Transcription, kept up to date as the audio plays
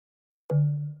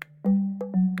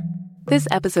This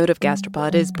episode of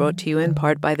Gastropod is brought to you in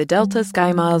part by the Delta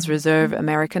SkyMiles Reserve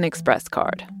American Express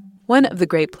card. One of the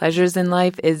great pleasures in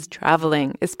life is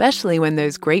traveling, especially when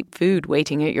there's great food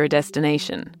waiting at your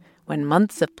destination. When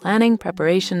months of planning,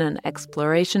 preparation, and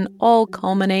exploration all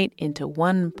culminate into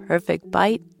one perfect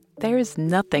bite, there's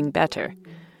nothing better.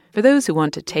 For those who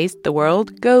want to taste the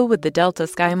world, go with the Delta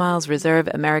SkyMiles Reserve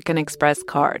American Express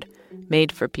card,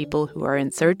 made for people who are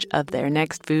in search of their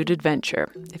next food adventure.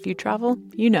 If you travel,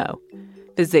 you know.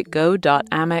 Visit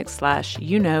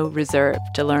go.amex/reserve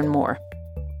to learn more.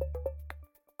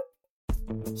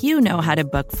 You know how to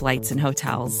book flights and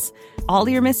hotels. All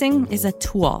you're missing is a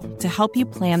tool to help you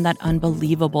plan that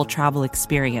unbelievable travel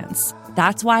experience.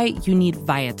 That's why you need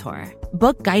Viator.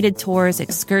 Book guided tours,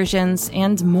 excursions,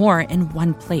 and more in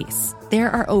one place. There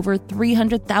are over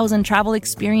 300,000 travel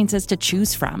experiences to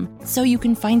choose from, so you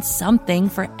can find something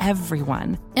for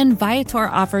everyone. And Viator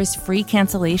offers free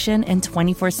cancellation and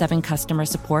 24/7 customer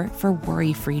support for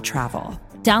worry-free travel.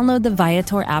 Download the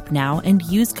Viator app now and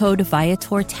use code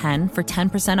Viator10 for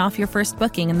 10% off your first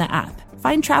booking in the app.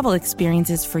 Find travel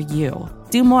experiences for you.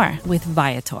 Do more with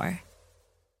Viator.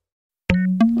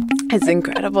 It's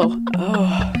incredible.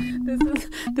 Oh,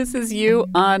 This is you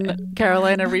on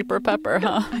Carolina Reaper pepper,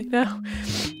 huh? I know.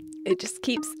 It just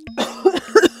keeps...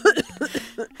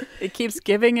 It keeps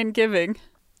giving and giving.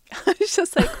 I was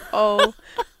just like, oh,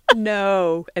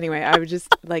 no. Anyway, I was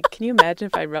just like, can you imagine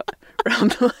if I rubbed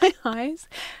my eyes?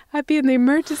 I'd be in the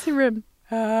emergency room.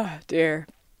 Oh, dear.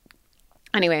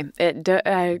 Anyway,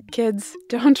 kids,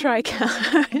 don't try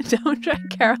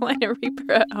Carolina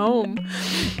Reaper at home.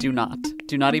 Do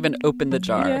not even open the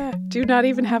jar. Yeah, do not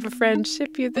even have a friend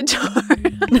ship you the jar.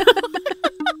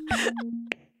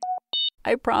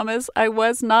 I promise I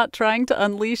was not trying to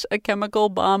unleash a chemical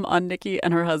bomb on Nikki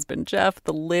and her husband, Jeff.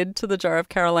 The lid to the jar of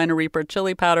Carolina Reaper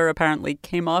chili powder apparently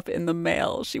came off in the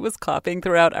mail. She was coughing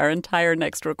throughout our entire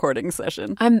next recording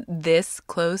session. I'm this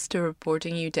close to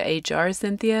reporting you to HR,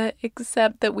 Cynthia,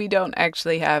 except that we don't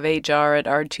actually have HR at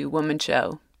our two-woman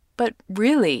show. But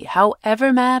really,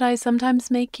 however mad I sometimes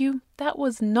make you, that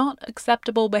was not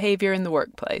acceptable behavior in the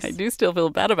workplace. I do still feel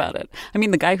bad about it. I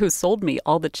mean, the guy who sold me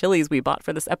all the chilies we bought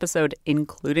for this episode,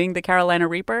 including the Carolina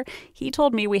Reaper, he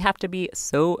told me we have to be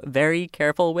so very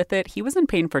careful with it. He was in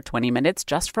pain for 20 minutes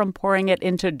just from pouring it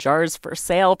into jars for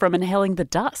sale from inhaling the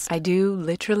dust. I do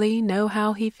literally know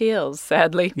how he feels,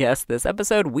 sadly. Yes, this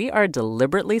episode, we are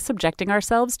deliberately subjecting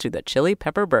ourselves to the chili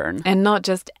pepper burn. And not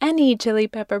just any chili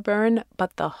pepper burn,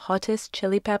 but the hottest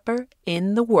chili pepper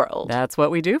in the world. That's what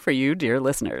we do for you, dear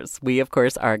listeners. We, of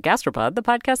course, are Gastropod, the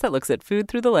podcast that looks at food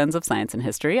through the lens of science and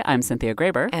history. I'm Cynthia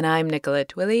Graber. And I'm Nicola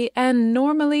Twilley. And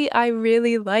normally I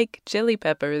really like chili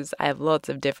peppers. I have lots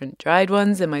of different dried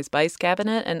ones in my spice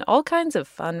cabinet and all kinds of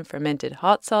fun fermented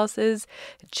hot sauces,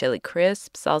 chili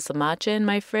crisp, salsa matcha in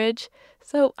my fridge.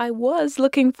 So I was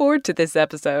looking forward to this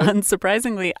episode.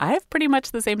 Unsurprisingly, I have pretty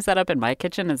much the same setup in my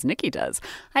kitchen as Nikki does.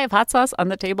 I have hot sauce on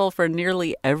the table for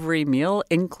nearly every meal,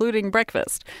 including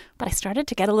breakfast. But I started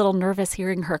to get a little nervous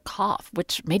hearing her cough,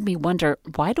 which made me wonder,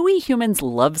 why do we humans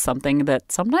love something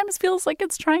that sometimes feels like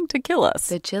it's trying to kill us?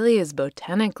 The chili is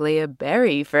botanically a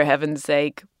berry, for heaven's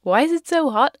sake. Why is it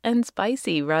so hot and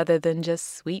spicy rather than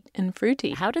just sweet and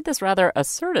fruity? How did this rather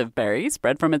assertive berry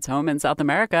spread from its home in South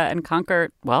America and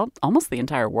conquer, well, almost the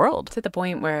entire world? To the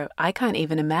point where I can't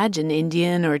even imagine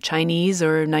Indian or Chinese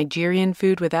or Nigerian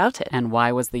food without it. And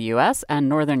why was the U.S. and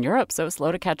Northern Europe so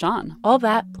slow to catch on? All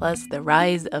that plus the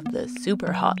rise of the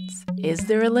super hots. Is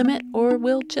there a limit, or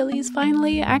will chilies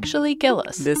finally actually kill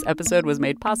us? This episode was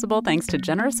made possible thanks to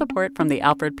generous support from the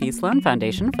Alfred P. Sloan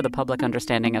Foundation for the Public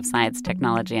Understanding of Science,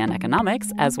 Technology, and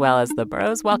Economics, as well as the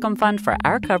Burroughs Wellcome Fund for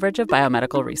our coverage of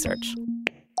biomedical research.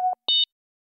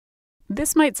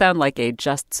 This might sound like a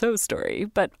just so story,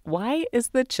 but why is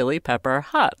the chili pepper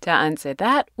hot? To answer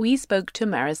that, we spoke to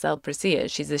Maricel Presilla.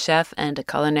 She's a chef and a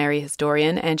culinary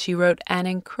historian, and she wrote an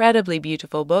incredibly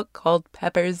beautiful book called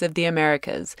Peppers of the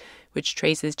Americas, which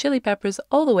traces chili peppers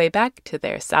all the way back to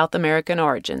their South American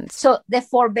origins. So the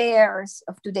forebears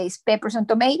of today's peppers and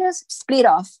tomatoes split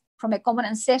off from a common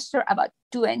ancestor about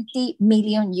 20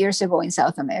 million years ago in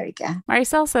South America.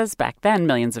 Maricel says back then,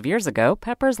 millions of years ago,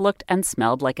 peppers looked and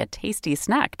smelled like a tasty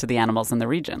snack to the animals in the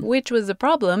region. Which was a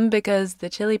problem because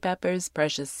the chili pepper's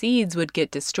precious seeds would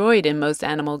get destroyed in most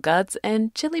animal guts,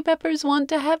 and chili peppers want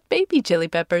to have baby chili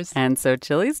peppers. And so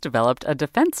chilies developed a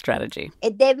defense strategy. A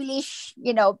devilish,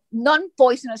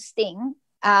 non-poisonous sting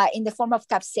in the form of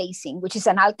capsaicin, which is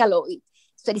an alkaloid.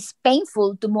 So it's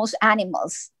painful to most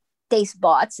animals' taste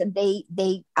buds, and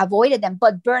they avoided them,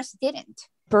 but birds didn't.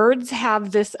 birds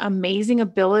have this amazing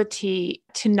ability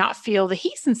to not feel the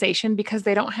heat sensation because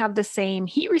they don't have the same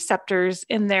heat receptors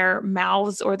in their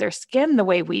mouths or their skin the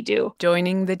way we do.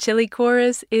 Joining the chili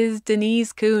chorus is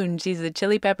Denise Kuhn. She's a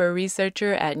chili pepper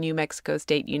researcher at New Mexico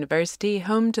State University,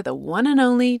 home to the one and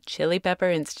only Chili Pepper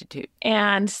Institute.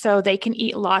 And so they can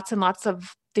eat lots and lots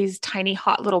of these tiny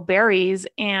hot little berries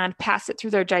and pass it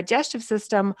through their digestive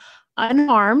system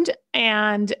unharmed,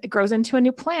 and it grows into a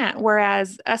new plant.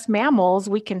 Whereas us mammals,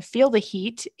 we can feel the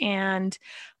heat and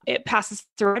it passes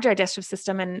through our digestive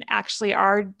system, and actually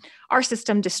our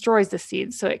system destroys the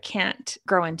seeds so it can't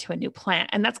grow into a new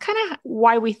plant. And that's kind of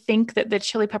why we think that the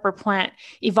chili pepper plant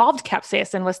evolved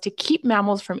capsaicin, was to keep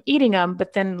mammals from eating them,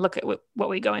 but then look at what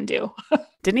we go and do.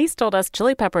 Denise told us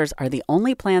chili peppers are the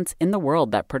only plants in the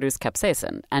world that produce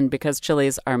capsaicin. And because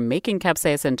chilies are making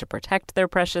capsaicin to protect their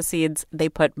precious seeds, they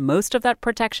put most of that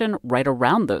protection right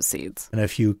around those seeds. And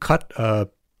if you cut a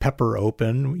pepper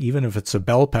open, even if it's a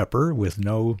bell pepper with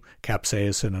no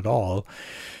capsaicin at all,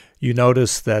 you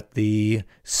notice that the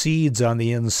seeds on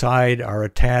the inside are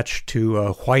attached to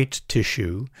a white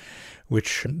tissue,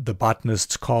 which the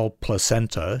botanists call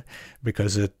placenta,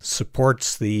 because it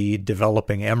supports the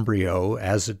developing embryo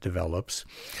as it develops.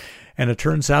 And it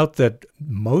turns out that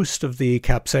most of the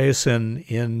capsaicin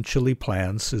in chili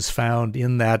plants is found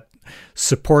in that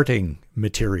supporting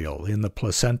material, in the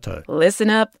placenta. Listen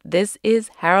up. This is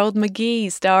Harold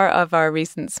McGee, star of our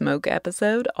recent Smoke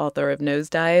episode, author of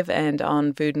Nosedive and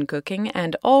On Food and Cooking,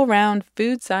 and all-round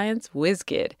food science whiz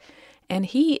kid. And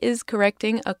he is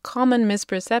correcting a common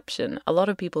misperception. A lot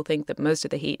of people think that most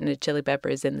of the heat in a chili pepper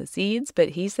is in the seeds, but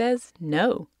he says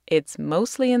no. It's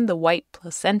mostly in the white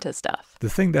placenta stuff. The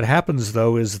thing that happens,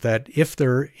 though, is that if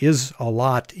there is a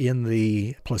lot in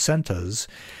the placentas,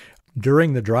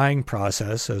 during the drying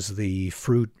process, as the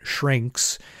fruit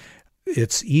shrinks,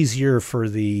 it's easier for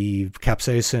the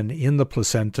capsaicin in the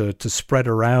placenta to spread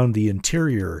around the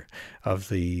interior of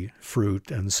the fruit.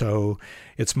 And so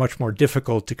it's much more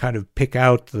difficult to kind of pick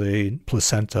out the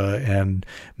placenta and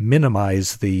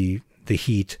minimize the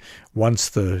heat once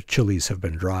the chilies have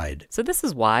been dried. So this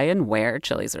is why and where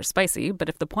chilies are spicy, but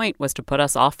if the point was to put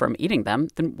us off from eating them,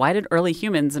 then why did early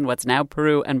humans in what's now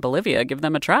Peru and Bolivia give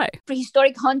them a try?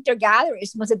 Prehistoric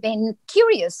hunter-gatherers must have been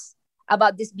curious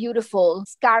about these beautiful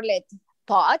scarlet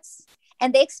pods,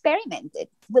 and they experimented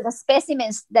with the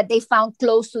specimens that they found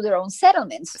close to their own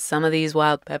settlements. Some of these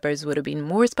wild peppers would have been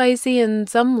more spicy and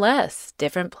some less.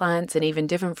 Different plants and even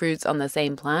different fruits on the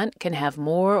same plant can have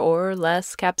more or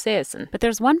less capsaicin. But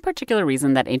there's one particular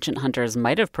reason that ancient hunters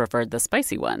might have preferred the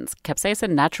spicy ones.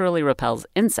 Capsaicin naturally repels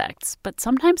insects, but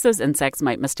sometimes those insects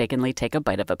might mistakenly take a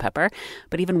bite of a pepper.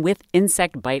 But even with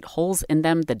insect bite holes in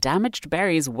them, the damaged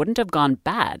berries wouldn't have gone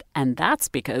bad. And that's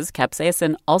because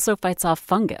capsaicin also fights off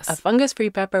fungus. A fungus-free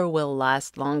pepper will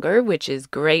last longer, which is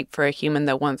great for a human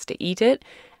that wants to eat it,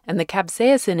 and the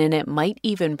capsaicin in it might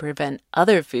even prevent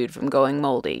other food from going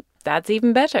moldy. That's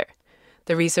even better.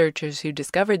 The researchers who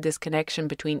discovered this connection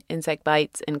between insect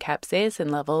bites and capsaicin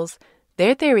levels,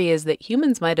 their theory is that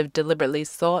humans might have deliberately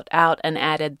sought out and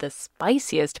added the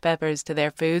spiciest peppers to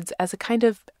their foods as a kind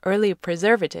of early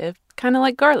preservative, kind of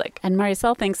like garlic. And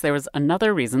Maricel thinks there was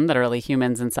another reason that early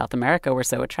humans in South America were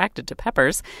so attracted to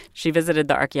peppers. She visited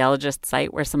the archaeologist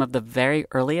site where some of the very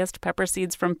earliest pepper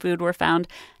seeds from food were found,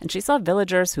 and she saw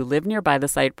villagers who lived nearby the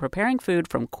site preparing food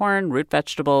from corn, root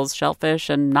vegetables, shellfish,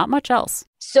 and not much else.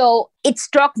 So it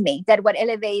struck me that what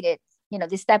elevated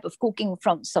this type of cooking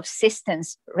from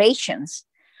subsistence rations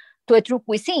to a true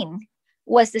cuisine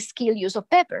was the skilled use of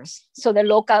peppers. So the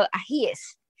local ajíes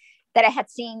that I had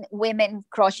seen women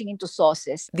crushing into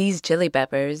sauces. These chili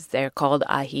peppers, they're called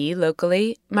ají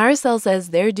locally. Maricel says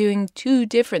they're doing two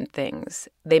different things.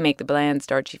 They make the bland,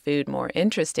 starchy food more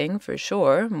interesting, for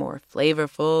sure, more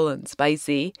flavorful and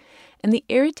spicy. And the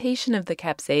irritation of the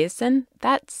capsaicin,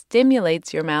 that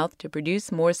stimulates your mouth to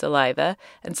produce more saliva,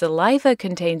 and saliva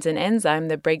contains an enzyme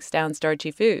that breaks down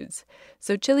starchy foods.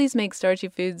 So chilies make starchy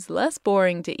foods less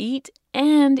boring to eat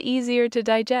and easier to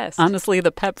digest. Honestly,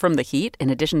 the pep from the heat, in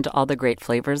addition to all the great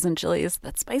flavors in chilies,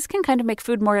 that spice can kind of make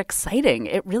food more exciting.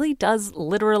 It really does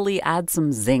literally add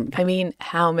some zing. I mean,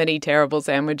 how many terrible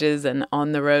sandwiches and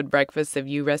on-the-road breakfasts have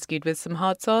you rescued with some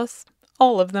hot sauce?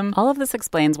 All of them. All of this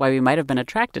explains why we might have been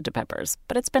attracted to peppers,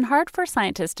 but it's been hard for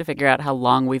scientists to figure out how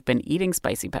long we've been eating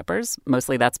spicy peppers.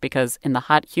 Mostly that's because in the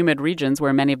hot, humid regions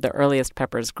where many of the earliest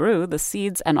peppers grew, the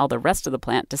seeds and all the rest of the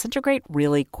plant disintegrate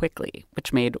really quickly,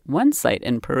 which made one site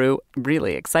in Peru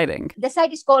really exciting. The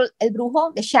site is called El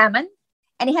Brujo, the shaman,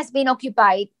 and it has been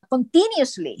occupied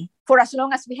continuously for as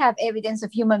long as we have evidence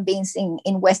of human beings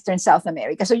in Western South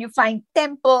America. So you find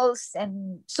temples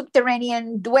and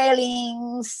subterranean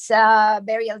dwellings,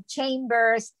 burial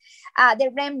chambers,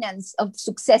 the remnants of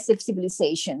successive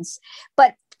civilizations.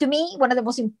 But to me, one of the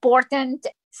most important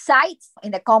sites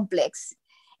in the complex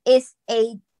is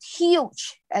a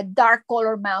huge dark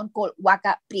color mound called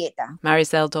Huaca Prieta.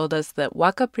 Maricel told us that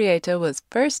Huaca Prieta was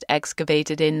first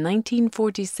excavated in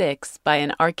 1946 by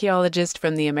an archaeologist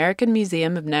from the American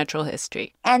Museum of Natural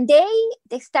History. And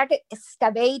they started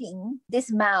excavating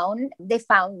this mound. They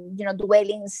found,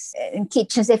 dwellings and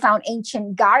kitchens. They found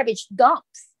ancient garbage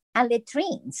dumps and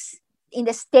latrines in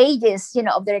the stages,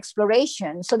 of their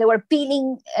exploration. So they were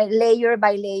peeling layer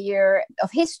by layer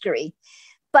of history.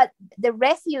 But the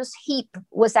refuse heap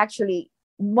was actually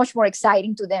much more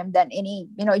exciting to them than any,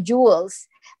 jewels,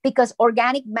 because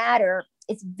organic matter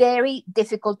is very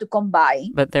difficult to come by.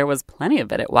 But there was plenty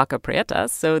of it at Huaca Prieta,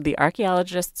 so the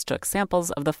archaeologists took samples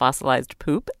of the fossilized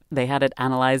poop. They had it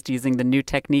analyzed using the new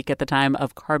technique at the time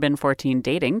of carbon-14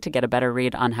 dating to get a better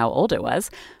read on how old it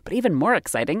was. But even more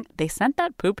exciting, they sent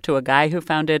that poop to a guy who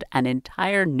founded an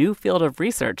entire new field of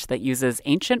research that uses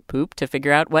ancient poop to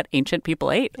figure out what ancient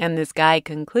people ate. And this guy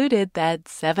concluded that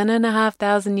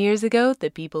 7,500 years ago,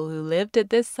 the people who lived at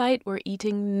this site were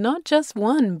eating not just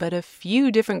one, but a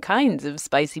few different kinds of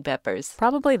spicy peppers.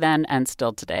 Probably then and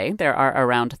still today, there are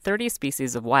around 30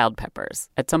 species of wild peppers.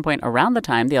 At some point around the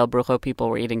time the El Brujo people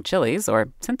were eating chilies, or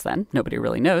since then, nobody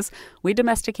really knows, we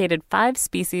domesticated 5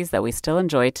 species that we still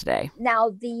enjoy today. Now,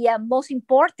 the most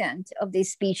important of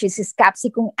these species is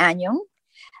Capsicum annuum,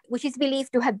 which is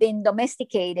believed to have been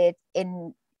domesticated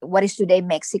in what is today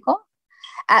Mexico.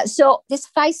 So these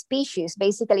 5 species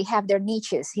basically have their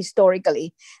niches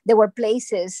historically. There were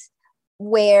places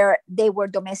where they were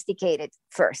domesticated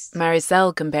first.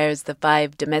 Maricel compares the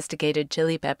 5 domesticated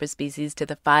chili pepper species to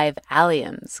the 5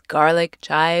 alliums, garlic,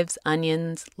 chives,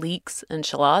 onions, leeks, and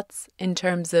shallots, in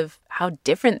terms of how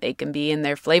different they can be in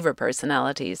their flavor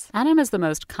personalities. Annuum is the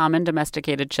most common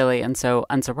domesticated chili, and so,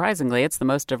 unsurprisingly, it's the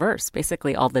most diverse.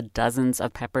 Basically, all the dozens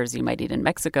of peppers you might eat in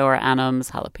Mexico are annuums,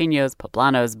 jalapenos,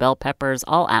 poblanos, bell peppers,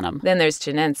 all annuum. Then there's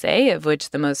chinense, of which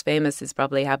the most famous is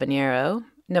probably habanero.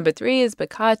 Number 3 is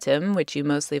bacatum, which you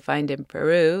mostly find in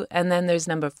Peru. And then there's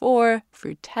number 4,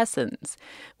 frutescens,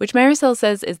 which Maricel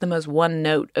says is the most one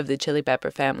note of the chili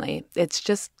pepper family. It's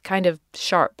just kind of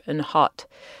sharp and hot.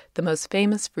 The most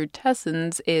famous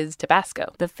frutescens is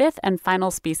Tabasco. The 5th and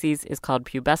final species is called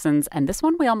pubescens, and this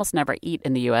one we almost never eat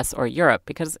in the US or Europe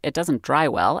because it doesn't dry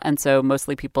well, and so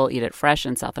mostly people eat it fresh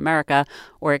in South America,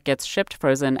 or it gets shipped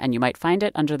frozen, and you might find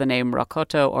it under the name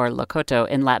rocoto or locoto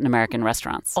in Latin American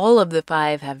restaurants. All of the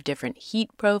 5 have different heat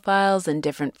profiles and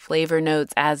different flavor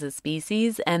notes as a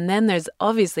species, and then there's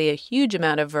obviously a huge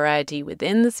amount of variety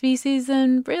within the species,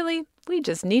 and really, we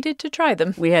just needed to try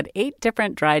them. We had 8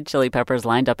 different dried chili peppers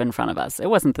lined up in front of us.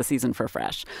 It wasn't the season for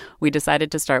fresh. We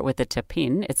decided to start with the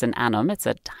tepin. It's an annuum. It's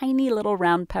a tiny little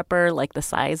round pepper like the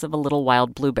size of a little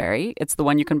wild blueberry. It's the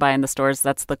one you can buy in the stores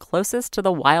that's the closest to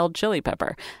the wild chili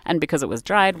pepper. And because it was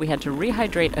dried, we had to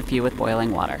rehydrate a few with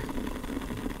boiling water.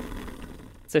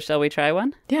 So shall we try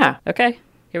one? Yeah. Okay,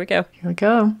 here we go. Here we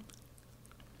go.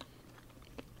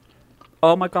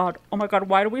 Oh my God,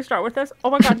 why do we start with this?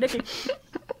 Oh my God, Nikki.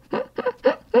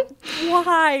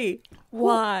 Why?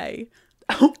 Why?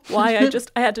 I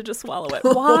had to just swallow it.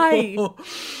 Why?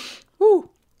 Ooh.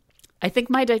 I think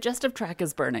my digestive tract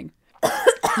is burning.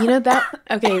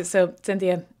 Okay, so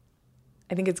Cynthia,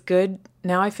 I think it's good.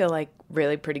 Now I feel like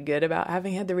really pretty good about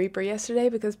having had the Reaper yesterday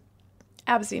because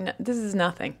absolutely, this is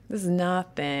nothing. This is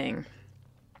nothing.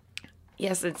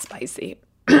 Yes, it's spicy.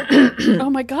 Oh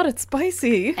my God, it's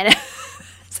spicy. And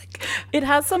it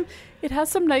has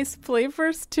some nice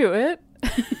flavors to it.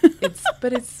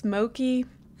 But it's smoky.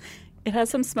 It has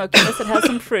some smokiness. It has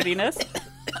some fruitiness.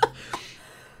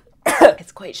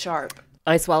 It's quite sharp.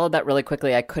 I swallowed that really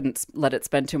quickly. I couldn't let it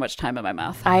spend too much time in my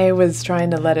mouth. I was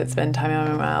trying to let it spend time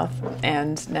in my mouth,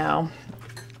 and now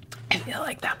I feel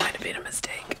like that might have been a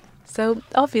mistake. So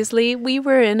obviously we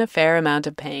were in a fair amount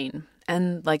of pain.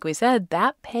 And like we said,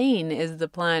 that pain is the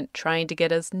plant trying to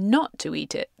get us not to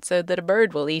eat it so that a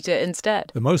bird will eat it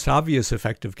instead. The most obvious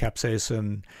effect of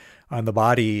capsaicin on the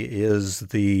body is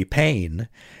the pain.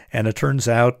 And it turns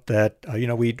out that,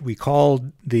 we call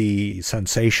the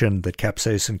sensation that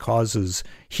capsaicin causes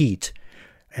heat.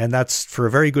 And that's for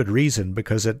a very good reason,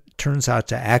 because it turns out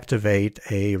to activate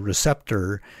a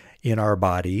receptor in our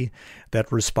body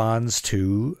that responds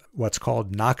to what's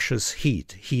called noxious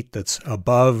heat that's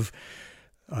above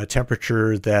a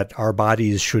temperature that our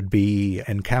bodies should be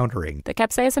encountering. The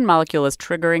capsaicin molecule is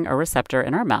triggering a receptor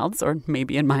in our mouths, or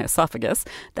maybe in my esophagus,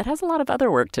 that has a lot of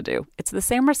other work to do. It's the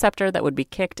same receptor that would be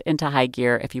kicked into high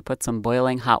gear if you put some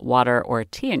boiling hot water or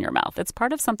tea in your mouth. It's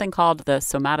part of something called the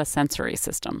somatosensory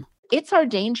system. It's our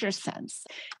danger sense.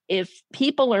 If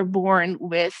people are born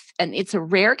with, and it's a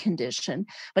rare condition,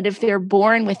 but if they're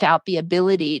born without the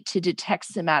ability to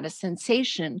detect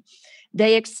somatosensation,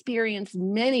 they experience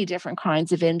many different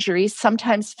kinds of injuries,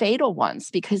 sometimes fatal ones,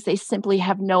 because they simply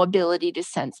have no ability to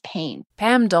sense pain.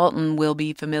 Pam Dalton will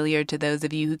be familiar to those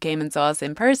of you who came and saw us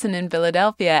in person in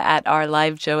Philadelphia at our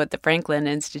live show at the Franklin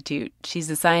Institute. She's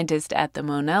a scientist at the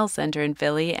Monell Center in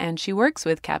Philly, and she works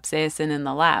with capsaicin in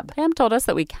the lab. Pam told us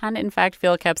that we can, in fact,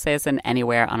 feel capsaicin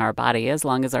anywhere on our body as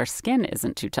long as our skin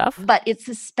isn't too tough. But it's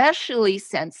especially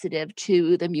sensitive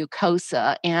to the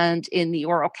mucosa, and in the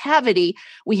oral cavity,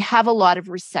 we have a lot of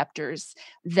receptors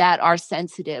that are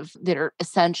sensitive, that are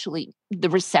essentially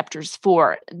the receptors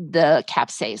for the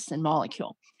capsaicin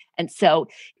molecule. And so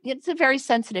it's a very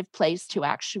sensitive place to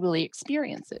actually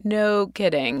experience it. No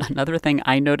kidding. Another thing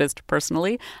I noticed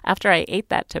personally, after I ate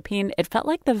that tapine, it felt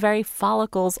like the very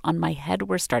follicles on my head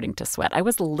were starting to sweat. I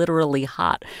was literally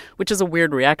hot, which is a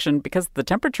weird reaction because the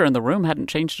temperature in the room hadn't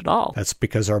changed at all. That's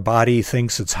because our body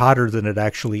thinks it's hotter than it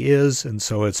actually is, and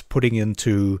so it's putting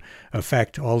into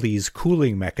effect all these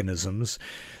cooling mechanisms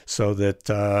so that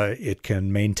it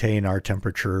can maintain our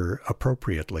temperature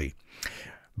appropriately.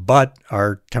 But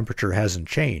our temperature hasn't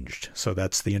changed, so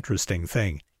that's the interesting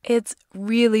thing. It's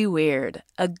really weird.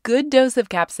 A good dose of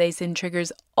capsaicin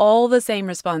triggers all the same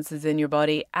responses in your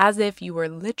body as if you were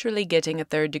literally getting a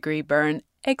third-degree burn,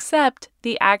 except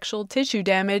the actual tissue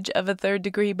damage of a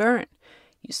third-degree burn.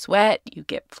 You sweat, you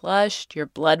get flushed, your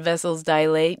blood vessels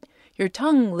dilate. Your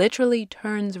tongue literally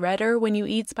turns redder when you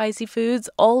eat spicy foods.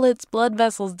 All its blood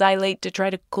vessels dilate to try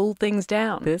to cool things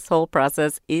down. This whole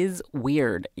process is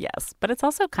weird, yes, but it's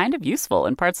also kind of useful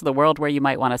in parts of the world where you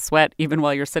might want to sweat even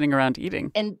while you're sitting around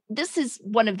eating. And this is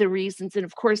one of the reasons, and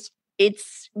of course,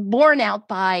 it's borne out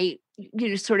by,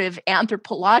 sort of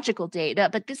anthropological data,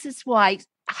 but this is why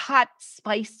hot,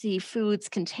 spicy foods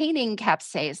containing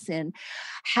capsaicin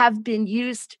have been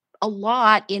used a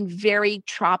lot in very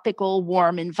tropical,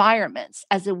 warm environments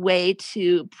as a way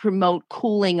to promote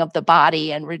cooling of the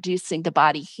body and reducing the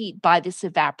body heat by this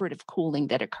evaporative cooling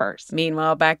that occurs.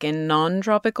 Meanwhile, back in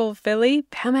non-tropical Philly,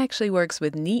 Pam actually works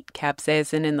with neat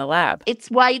capsaicin in the lab.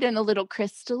 It's white and a little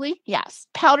crystally, yes.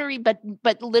 Powdery, but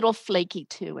a little flaky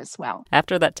too as well.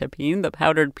 After that tapine, the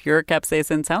powdered pure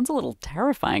capsaicin sounds a little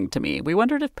terrifying to me. We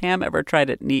wondered if Pam ever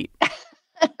tried it neat.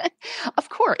 Of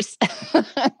course.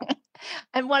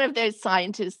 I'm one of those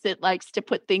scientists that likes to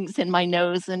put things in my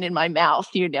nose and in my mouth,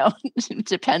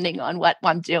 depending on what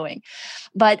I'm doing.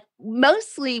 But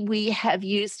mostly we have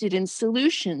used it in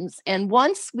solutions. And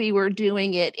once we were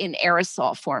doing it in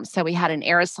aerosol form. So we had an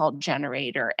aerosol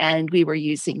generator and we were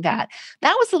using that.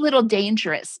 That was a little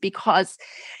dangerous because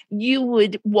you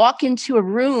would walk into a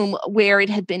room where it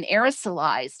had been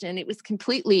aerosolized and it was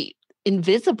completely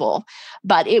invisible,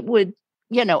 but it would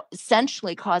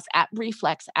essentially cause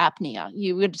reflex apnea.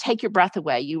 You would take your breath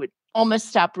away. You would almost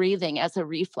stop breathing as a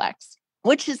reflex,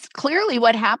 which is clearly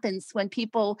what happens when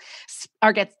people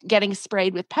are getting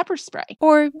sprayed with pepper spray.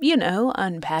 Or,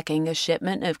 unpacking a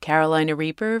shipment of Carolina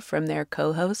Reaper from their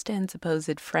co-host and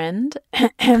supposed friend.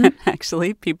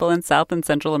 Actually, people in South and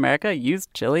Central America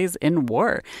used chilies in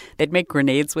war. They'd make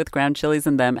grenades with ground chilies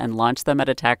in them and launch them at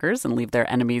attackers and leave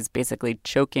their enemies basically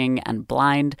choking and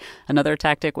blind. Another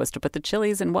tactic was to put the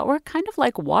chilies in what were kind of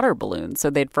like water balloons, so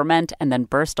they'd ferment and then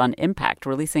burst on impact,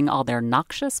 releasing all their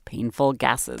noxious, painful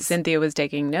gases. Cynthia was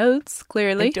taking notes,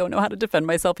 clearly. I don't know how to defend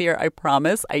myself here, I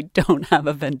promise. I don't have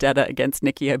a vendetta against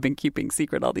Nikki I've been keeping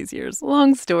secret all these years.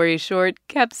 Long story short,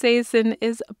 capsaicin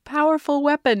is a powerful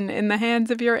weapon in the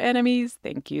hands of your enemies.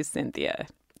 Thank you, Cynthia.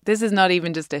 This is not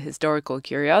even just a historical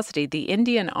curiosity. The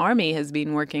Indian Army has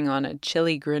been working on a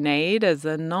chili grenade as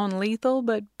a non-lethal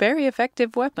but very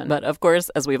effective weapon. But of course,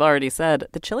 as we've already said,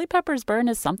 the chili peppers burn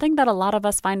is something that a lot of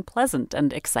us find pleasant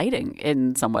and exciting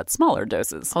in somewhat smaller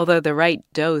doses. Although the right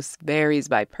dose varies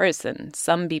by person.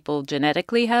 Some people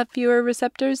genetically have fewer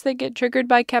receptors that get triggered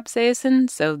by capsaicin,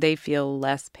 so they feel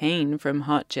less pain from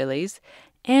hot chilies.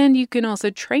 And you can also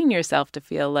train yourself to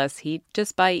feel less heat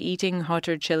just by eating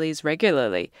hotter chilies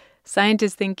regularly.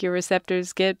 Scientists think your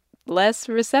receptors get less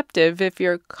receptive if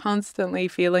you're constantly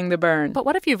feeling the burn. But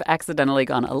what if you've accidentally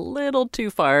gone a little too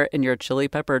far in your chili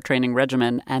pepper training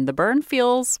regimen and the burn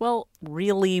feels,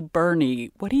 really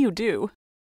burny? What do you do?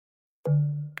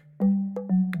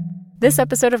 This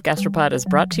episode of Gastropod is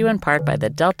brought to you in part by the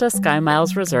Delta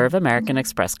SkyMiles Reserve American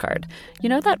Express card. You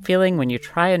know that feeling when you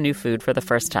try a new food for the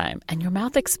first time and your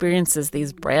mouth experiences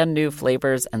these brand new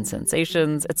flavors and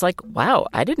sensations? It's like, wow,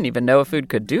 I didn't even know a food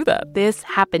could do that. This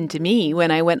happened to me when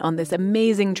I went on this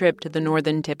amazing trip to the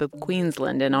northern tip of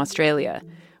Queensland in Australia.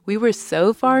 We were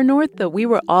so far north that we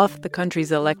were off the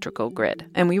country's electrical grid,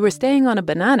 and we were staying on a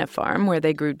banana farm where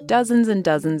they grew dozens and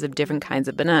dozens of different kinds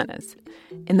of bananas.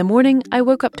 In the morning, I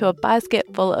woke up to a basket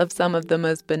full of some of the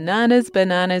most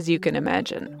bananas you can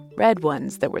imagine. Red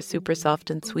ones that were super soft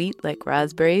and sweet like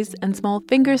raspberries, and small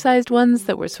finger-sized ones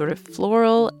that were sort of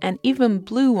floral, and even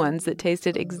blue ones that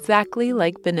tasted exactly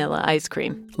like vanilla ice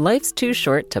cream. Life's too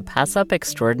short to pass up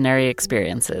extraordinary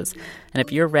experiences. And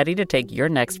if you're ready to take your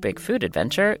next big food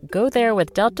adventure, go there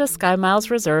with Delta SkyMiles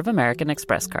Reserve American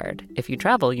Express card. If you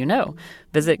travel, you know.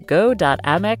 Visit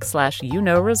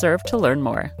go.amex/reserve to learn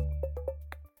more.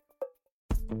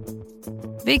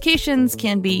 Vacations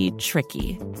can be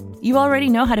tricky. You already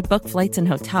know how to book flights and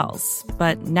hotels,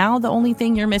 but now the only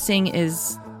thing you're missing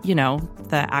is,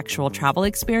 the actual travel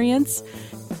experience.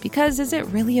 Because is it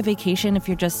really a vacation if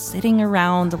you're just sitting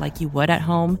around like you would at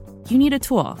home? You need a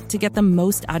tool to get the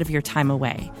most out of your time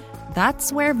away.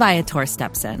 That's where Viator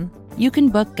steps in. You can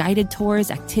book guided tours,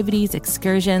 activities,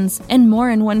 excursions, and more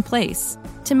in one place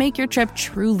to make your trip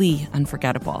truly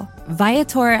unforgettable.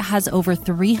 Viator has over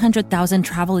 300,000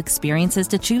 travel experiences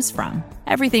to choose from.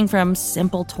 Everything from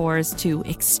simple tours to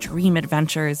extreme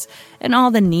adventures and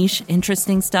all the niche,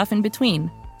 interesting stuff in between.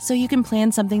 So you can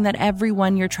plan something that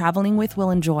everyone you're traveling with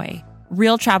will enjoy.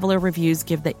 Real traveler reviews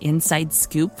give the inside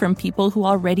scoop from people who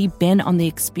already been on the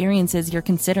experiences you're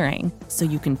considering, so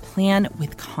you can plan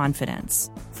with confidence.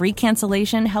 Free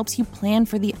cancellation helps you plan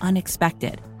for the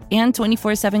unexpected. And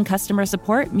 24/7 customer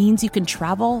support means you can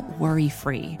travel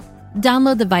worry-free.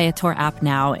 Download the Viator app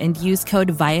now and use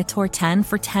code Viator10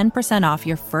 for 10% off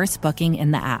your first booking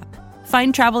in the app.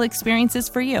 Find travel experiences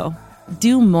for you.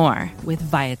 Do more with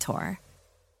Viator.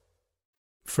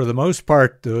 For the most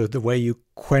part, the way you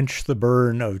quench the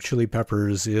burn of chili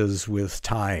peppers is with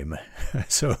time.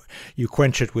 So you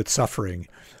quench it with suffering.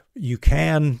 You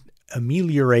can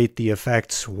ameliorate the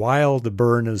effects while the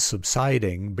burn is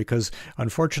subsiding, because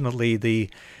unfortunately the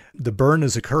burn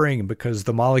is occurring because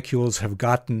the molecules have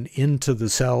gotten into the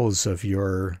cells of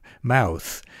your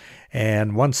mouth.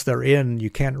 And once they're in, you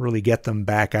can't really get them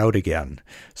back out again.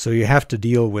 So you have to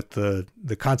deal with the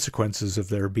consequences of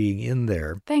their being in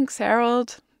there. Thanks,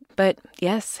 Harold. But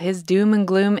yes, his doom and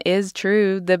gloom is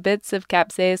true. The bits of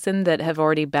capsaicin that have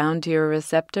already bound to your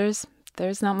receptors,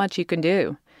 there's not much you can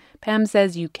do. Pam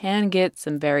says you can get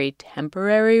some very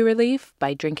temporary relief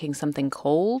by drinking something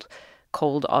cold.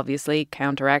 Cold obviously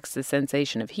counteracts the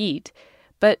sensation of heat.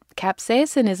 But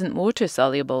capsaicin isn't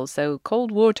water-soluble, so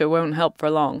cold water won't help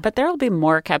for long. But there'll be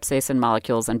more capsaicin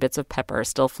molecules and bits of pepper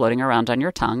still floating around on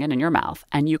your tongue and in your mouth,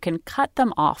 and you can cut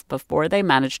them off before they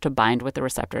manage to bind with the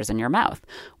receptors in your mouth.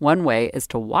 One way is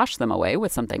to wash them away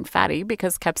with something fatty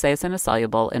because capsaicin is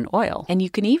soluble in oil. And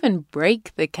you can even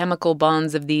break the chemical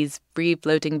bonds of these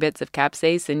free-floating bits of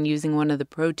capsaicin using one of the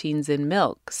proteins in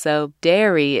milk. So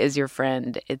dairy is your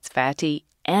friend. It's fatty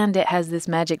and it has this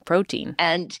magic protein.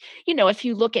 And, if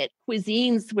you look at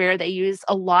cuisines where they use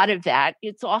a lot of that,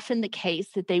 it's often the case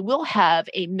that they will have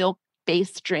a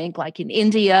milk-based drink, like in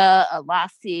India, a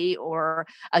lassi or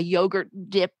a yogurt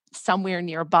dip somewhere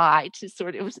nearby to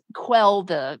sort of quell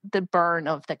the burn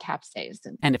of the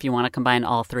capsaicin. And if you want to combine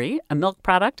all three, a milk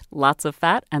product, lots of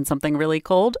fat, and something really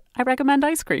cold, I recommend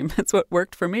ice cream. It's what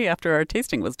worked for me after our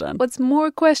tasting was done. What's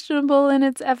more questionable in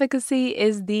its efficacy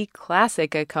is the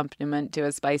classic accompaniment to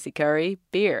a spicy curry,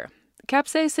 beer.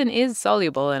 Capsaicin is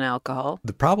soluble in alcohol.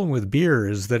 The problem with beer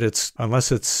is that unless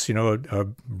it's, a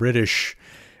British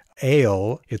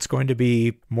ale, it's going to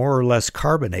be more or less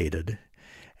carbonated.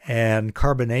 And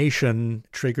carbonation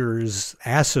triggers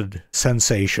acid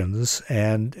sensations,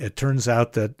 and it turns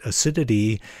out that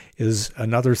acidity is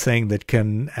another thing that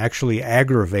can actually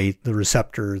aggravate the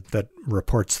receptor that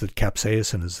reports that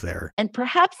capsaicin is there. And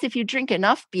perhaps if you drink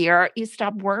enough beer, you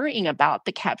stop worrying about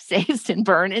the capsaicin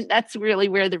burn, and that's really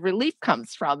where the relief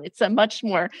comes from. It's a much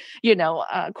more,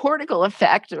 cortical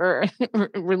effect or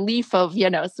relief of,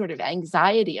 sort of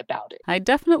anxiety about it. I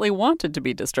definitely wanted to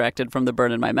be distracted from the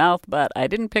burn in my mouth, but I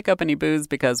didn't pick up any booze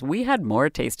because we had more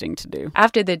tasting to do.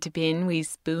 After the tippin, we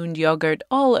spooned yogurt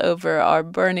all over our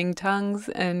burning tongues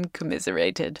and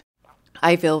commiserated.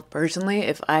 I feel personally,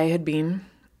 if I had been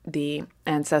the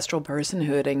ancestral person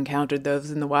who had encountered those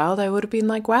in the wild, I would have been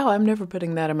like, wow, I'm never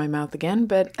putting that in my mouth again.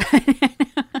 But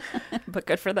but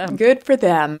good for them. Good for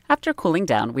them. After cooling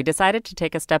down, we decided to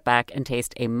take a step back and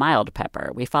taste a mild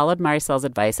pepper. We followed Maricel's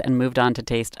advice and moved on to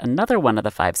taste another one of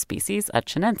the 5 species, a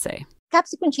chinense.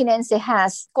 Capsicum chinense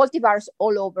has cultivars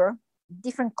all over,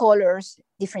 different colors,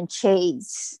 different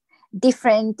shades,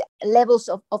 different levels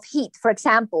of heat. For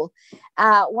example,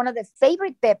 one of the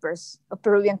favorite peppers of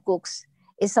Peruvian cooks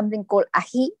is something called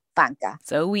ají panca.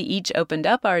 So we each opened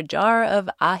up our jar of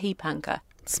ají panca.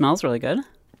 It smells really good.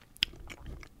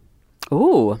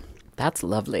 Ooh, that's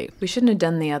lovely. We shouldn't have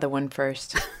done the other one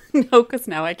first. No, because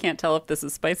now I can't tell if this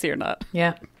is spicy or not.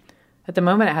 Yeah. At the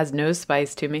moment, it has no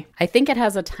spice to me. I think it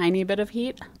has a tiny bit of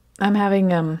heat. I'm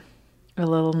having a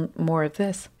little more of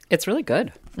this. It's really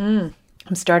good. I'm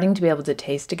starting to be able to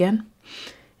taste again,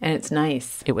 and it's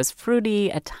nice. It was fruity,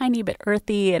 a tiny bit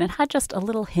earthy, and it had just a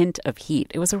little hint of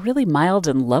heat. It was a really mild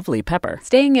and lovely pepper.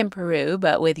 Staying in Peru,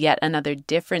 but with yet another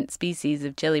different species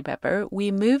of chili pepper,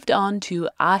 we moved on to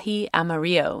ají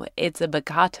amarillo. It's a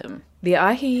bacatum. The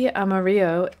ají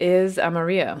amarillo is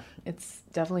amarillo. It's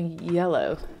definitely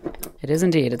yellow. It is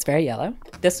indeed. It's very yellow.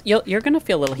 You're going to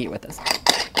feel a little heat with this.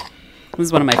 This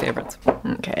is one of my favorites.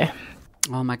 Okay.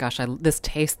 Oh my gosh, this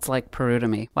tastes like Peru to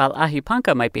me. While ají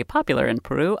panca might be popular in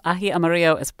Peru, ají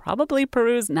amarillo is probably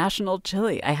Peru's national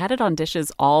chili. I had it on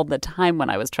dishes all the time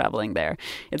when I was traveling there.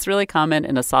 It's really common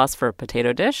in a sauce for a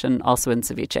potato dish and also in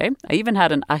ceviche. I even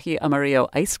had an ají amarillo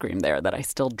ice cream there that I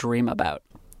still dream about.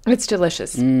 It's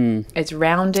delicious. It's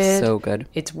rounded. So good.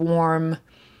 It's warm.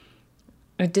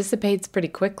 It dissipates pretty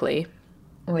quickly.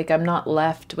 Like, I'm not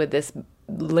left with this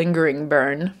lingering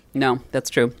burn. No,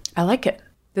 that's true. I like it.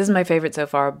 This is my favorite so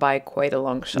far by quite a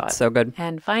long shot. It's so good.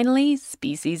 And finally,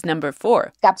 species number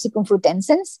 4. Capsicum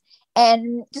frutescens.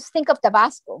 And just think of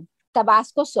Tabasco.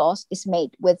 Tabasco sauce is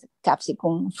made with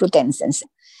Capsicum frutescens.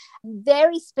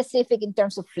 Very specific in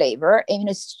terms of flavor. And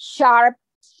it's sharp.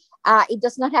 It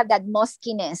does not have that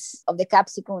muskiness of the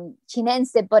Capsicum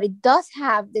chinense, but it does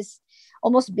have this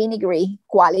almost vinegary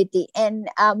quality. And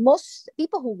most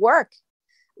people who work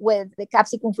with the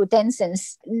Capsicum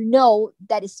frutescens know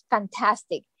that it's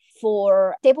fantastic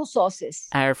for table sauces.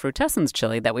 Our frutescens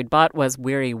chili that we'd bought was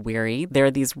Wiri Wiri.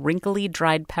 They're these wrinkly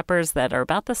dried peppers that are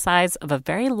about the size of a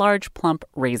very large plump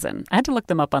raisin. I had to look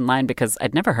them up online because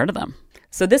I'd never heard of them.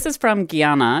 So this is from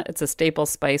Guyana. It's a staple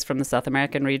spice from the South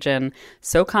American region.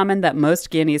 So common that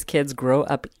most Guyanese kids grow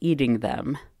up eating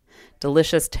them.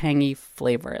 Delicious tangy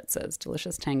flavor, it says.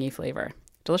 Delicious tangy flavor.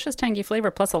 Delicious tangy flavor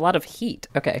plus a lot of heat.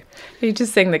 Okay. You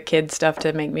just saying the kid stuff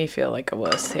to make me feel like a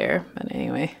wuss here. But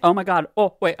anyway. Oh my God.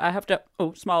 Oh, wait. I have to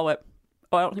swallow it.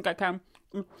 Oh, I don't think I can.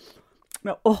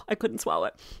 No. Oh, I couldn't swallow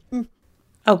it.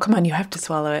 Oh, come on. You have to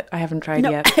swallow it. I haven't tried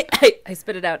yet. I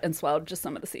spit it out and swallowed just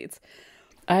some of the seeds.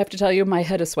 I have to tell you, my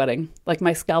head is sweating. Like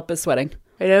my scalp is sweating.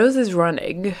 My nose is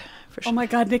running. For sure. Oh my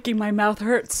God, Nikki, my mouth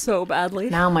hurts so badly.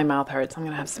 Now my mouth hurts. I'm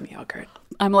going to have some yogurt.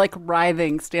 I'm like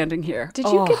writhing standing here. Did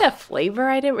you get a flavor?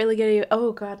 I didn't really get it.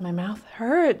 Oh God, my mouth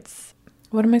hurts.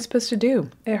 What am I supposed to do?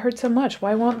 It hurts so much.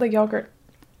 Why won't the yogurt?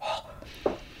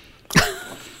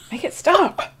 Make it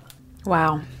stop.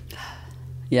 Wow.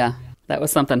 Yeah, that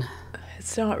was something.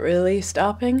 It's not really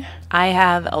stopping. I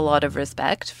have a lot of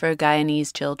respect for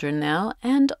Guyanese children now,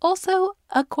 and also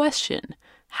a question.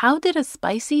 How did a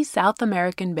spicy South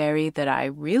American berry that I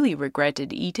really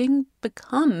regretted eating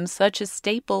become such a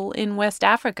staple in West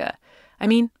Africa? I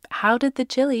mean, how did the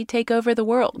chili take over the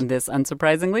world? This,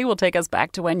 unsurprisingly, will take us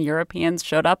back to when Europeans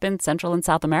showed up in Central and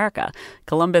South America.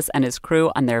 Columbus and his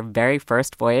crew, on their very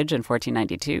first voyage in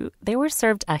 1492, they were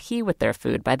served ají with their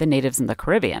food by the natives in the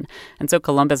Caribbean. And so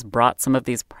Columbus brought some of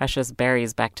these precious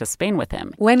berries back to Spain with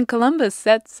him. When Columbus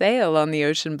set sail on the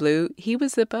ocean blue, he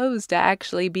was supposed to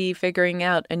actually be figuring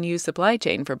out a new supply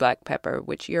chain for black pepper,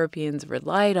 which Europeans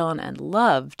relied on and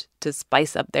loved to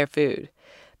spice up their food.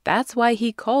 That's why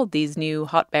he called these new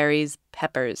hot berries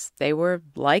peppers. They were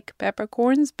like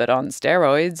peppercorns, but on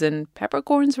steroids, and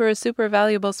peppercorns were a super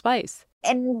valuable spice.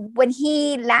 And when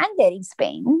he landed in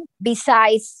Spain,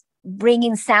 besides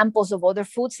bringing samples of other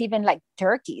foods, even like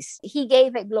turkeys, he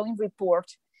gave a glowing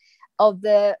report of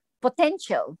the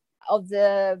potential of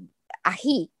the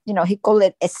ají. You know, he called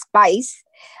it a spice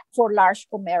for large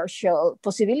commercial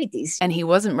possibilities. And he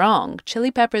wasn't wrong.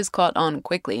 Chili peppers caught on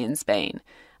quickly in Spain.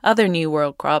 Other New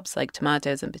World crops like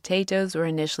tomatoes and potatoes were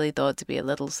initially thought to be a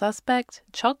little suspect.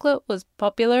 Chocolate was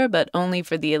popular, but only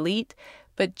for the elite.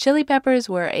 But chili peppers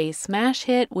were a smash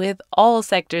hit with all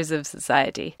sectors of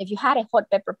society. If you had a hot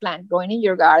pepper plant growing in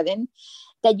your garden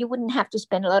that you wouldn't have to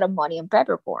spend a lot of money on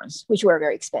peppercorns, which were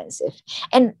very expensive.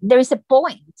 And there is a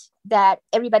point that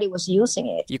everybody was using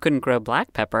it. You couldn't grow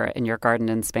black pepper in your garden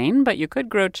in Spain, but you could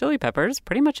grow chili peppers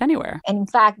pretty much anywhere. And in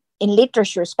fact, in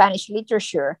literature, Spanish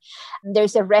literature,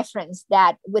 there's a reference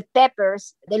that with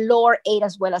peppers, the Lord ate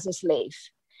as well as a slave.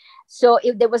 So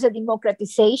if there was a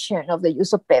democratization of the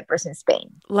use of peppers in Spain.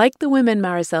 Like the women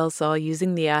Maricel saw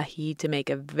using the ají to make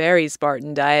a very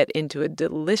Spartan diet into a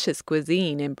delicious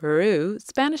cuisine in Peru,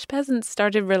 Spanish peasants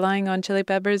started relying on chili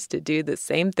peppers to do the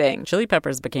same thing. Chili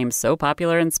peppers became so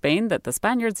popular in Spain that the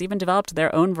Spaniards even developed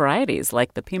their own varieties,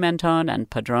 like the pimentón and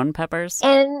padrón peppers.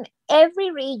 And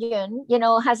every region,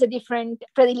 has a different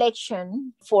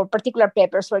predilection for particular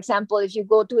peppers. For example, if you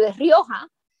go to the Rioja,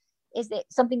 is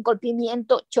something called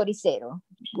pimiento choricero,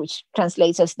 which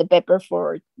translates as the pepper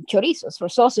for chorizos, for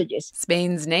sausages.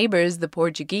 Spain's neighbors, the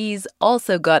Portuguese,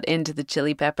 also got into the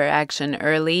chili pepper action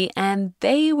early, and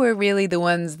they were really the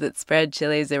ones that spread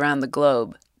chilies around the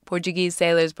globe. Portuguese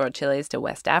sailors brought chilies to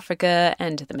West Africa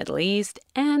and to the Middle East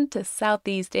and to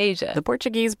Southeast Asia. The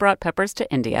Portuguese brought peppers to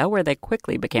India, where they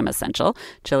quickly became essential.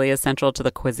 Chili is central to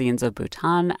the cuisines of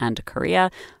Bhutan and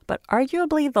Korea, but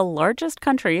arguably the largest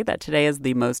country that today is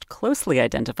the most closely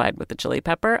identified with the chili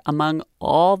pepper among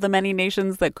all the many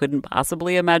nations that couldn't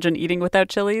possibly imagine eating without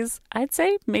chilies, I'd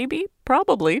say maybe,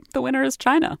 probably, the winner is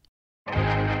China.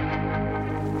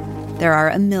 There are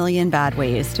a million bad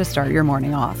ways to start your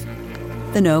morning off.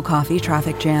 The no coffee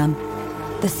traffic jam,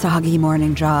 the soggy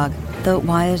morning jog, the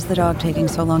why is the dog taking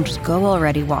so long, just go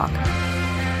already walk.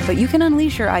 But you can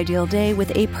unleash your ideal day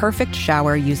with a perfect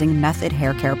shower using Method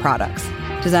hair care products.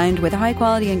 Designed with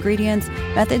high-quality ingredients,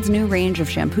 Method's new range of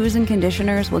shampoos and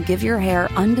conditioners will give your hair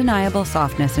undeniable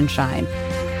softness and shine.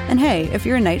 And hey, if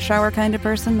you're a night shower kind of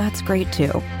person, that's great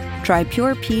too. Try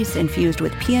Pure Peace infused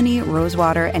with peony,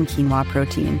 rosewater, and quinoa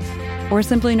protein. Or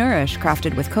Simply Nourish,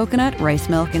 crafted with coconut, rice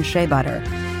milk, and shea butter.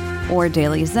 Or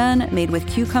Daily Zen, made with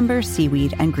cucumber,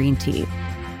 seaweed, and green tea.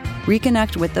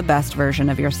 Reconnect with the best version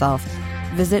of yourself.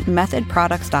 Visit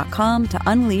methodproducts.com to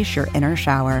unleash your inner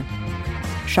shower.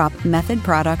 Shop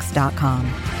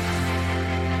methodproducts.com.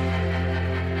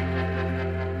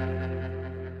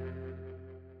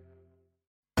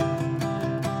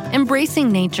 Embracing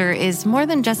nature is more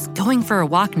than just going for a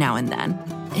walk now and then.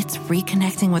 It's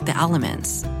reconnecting with the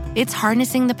elements. It's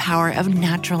harnessing the power of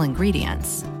natural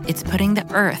ingredients. It's putting the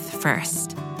earth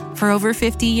first. For over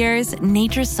 50 years,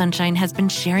 Nature's Sunshine has been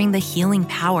sharing the healing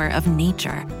power of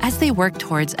nature as they work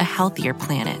towards a healthier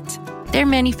planet. Their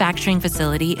manufacturing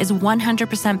facility is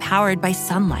 100% powered by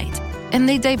sunlight, and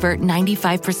they divert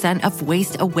 95% of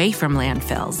waste away from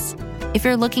landfills. If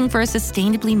you're looking for a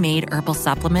sustainably made herbal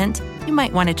supplement, you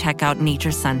might want to check out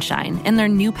Nature's Sunshine and their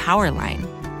new Power line.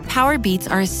 Power Beats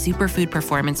are a superfood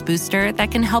performance booster that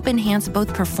can help enhance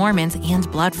both performance and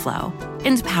blood flow.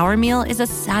 And Power Meal is a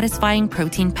satisfying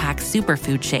protein-packed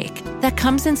superfood shake that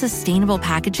comes in sustainable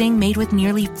packaging made with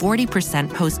nearly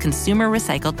 40% post-consumer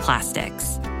recycled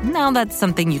plastics. Now that's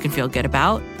something you can feel good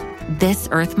about. This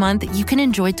Earth Month, you can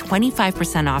enjoy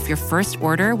 25% off your first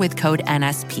order with code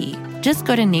NSP. Just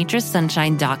go to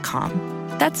naturesunshine.com.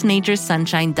 That's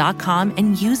naturesunshine.com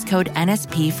and use code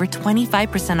NSP for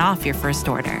 25% off your first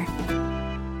order.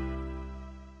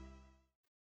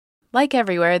 Like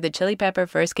everywhere, the chili pepper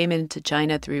first came into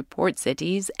China through port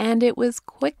cities, and it was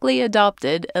quickly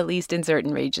adopted, at least in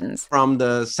certain regions. From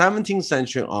the 17th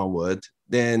century onward,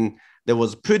 then there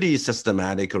was pretty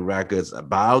systematic records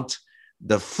about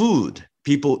the food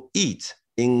people eat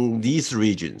in these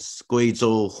regions.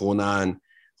 Guizhou, Hunan,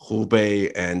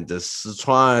 Hubei, and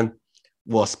Sichuan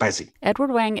was spicy.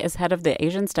 Edward Wang is head of the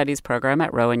Asian Studies program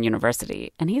at Rowan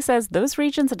University, and he says those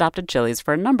regions adopted chilies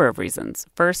for a number of reasons.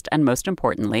 First, and most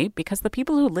importantly, because the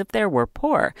people who lived there were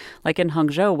poor, like in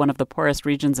Hangzhou, one of the poorest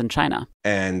regions in China.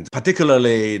 And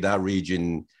particularly that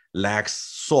region lacks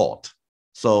salt.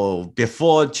 So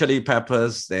before chili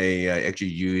peppers, they actually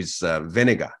use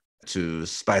vinegar to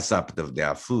spice up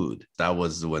their food. That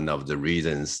was one of the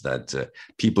reasons that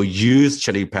people use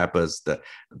chili peppers,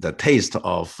 the taste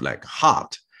of like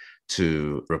hot,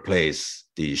 to replace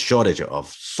the shortage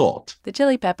of salt. The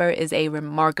chili pepper is a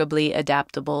remarkably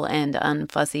adaptable and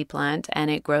unfussy plant, and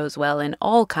it grows well in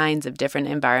all kinds of different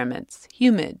environments: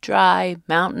 humid, dry,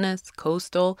 mountainous,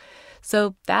 coastal.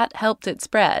 So that helped it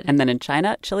spread. And then in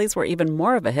China, chilies were even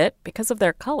more of a hit because of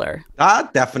their color.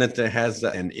 That definitely has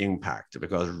an impact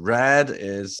because red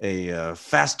is a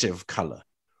festive color,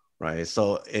 right?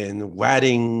 So in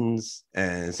weddings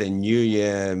and say New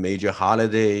Year, major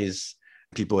holidays,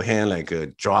 people hand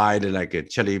dried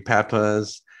chili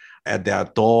peppers at their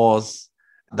doors.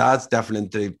 That's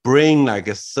definitely bring like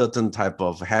a certain type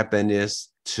of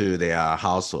happiness to their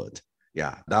household.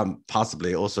 Yeah, that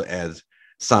possibly also adds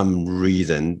some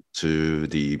reason to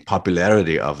the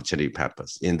popularity of chili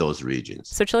peppers in those regions.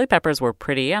 So chili peppers were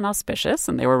pretty and auspicious,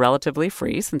 and they were relatively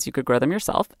free since you could grow them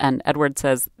yourself. And Edward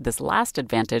says this last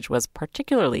advantage was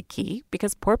particularly key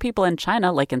because poor people in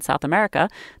China, like in South America,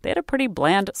 they had a pretty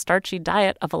bland, starchy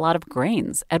diet of a lot of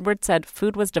grains. Edward said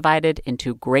food was divided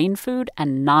into grain food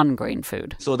and non-grain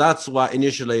food. So that's why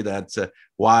initially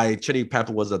why chili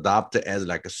pepper was adopted as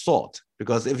like a salt.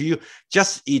 Because if you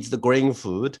just eat the grain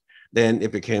food, then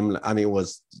it became, it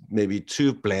was maybe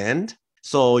too bland.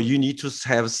 So you need to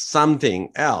have something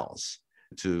else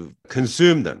to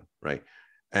consume them, right?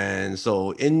 And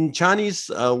so in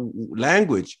Chinese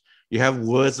language, you have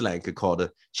words like called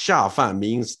下饭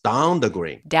means down the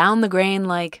grain. Down the grain,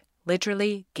 like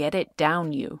literally get it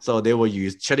down you. So they will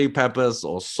use chili peppers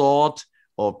or salt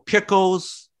or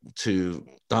pickles to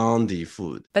down the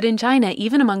food. But in China,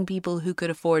 even among people who could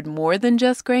afford more than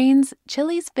just grains,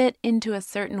 chilies fit into a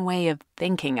certain way of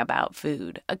thinking about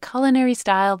food, a culinary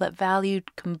style that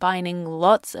valued combining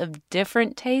lots of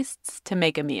different tastes to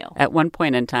make a meal. At one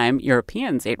point in time,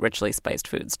 Europeans ate richly spiced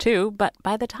foods too, but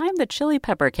by the time the chili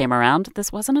pepper came around,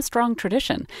 this wasn't a strong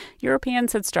tradition.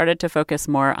 Europeans had started to focus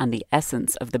more on the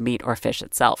essence of the meat or fish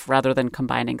itself, rather than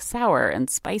combining sour and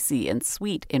spicy and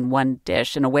sweet in one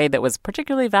dish in a way that was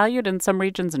particularly valued in some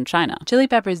regions in China. Chili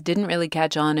peppers didn't really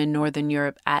catch on in Northern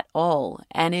Europe at all,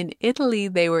 and in Italy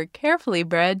they were carefully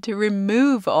bred to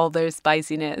remove all their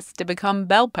spiciness to become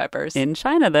bell peppers. In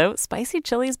China, though, spicy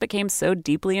chilies became so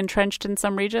deeply entrenched in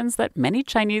some regions that many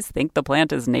Chinese think the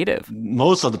plant is native.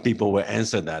 Most of the people will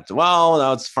answer that, well,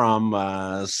 that's from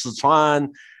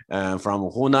Sichuan, from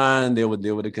Hunan.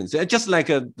 They would consider, just like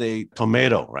the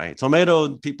tomato, right?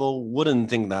 Tomato, people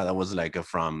wouldn't think that was like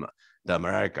from the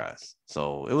Americas.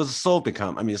 So it was so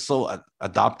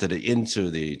adopted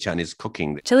into the Chinese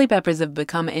cooking. Chili peppers have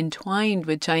become entwined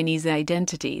with Chinese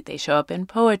identity. They show up in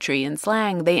poetry and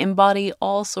slang. They embody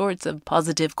all sorts of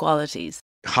positive qualities.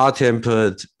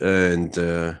 Hot-tempered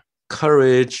and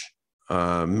courage,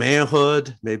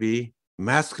 manhood, maybe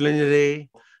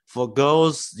masculinity. For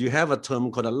girls, you have a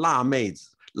term called 辣妹子.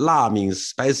 La means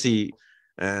spicy,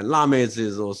 and 辣妹子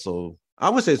is also, I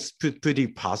would say, it's pretty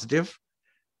positive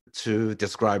to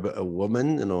describe a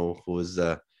woman, who is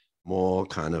more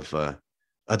kind of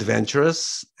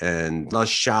adventurous and not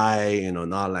shy,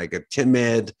 not like a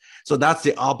timid. So that's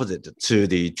the opposite to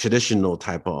the traditional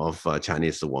type of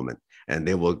Chinese woman. And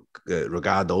they will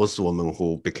regard those women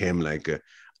who became like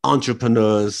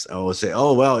entrepreneurs, or say,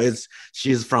 oh, well,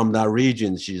 she's from that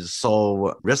region. She's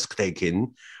so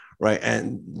risk-taking, right?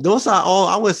 And those are all,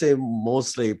 I would say,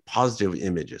 mostly positive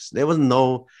images. There was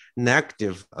no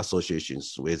negative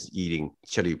associations with eating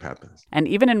chili peppers. And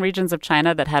even in regions of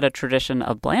China that had a tradition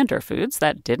of blander foods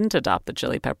that didn't adopt the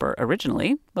chili pepper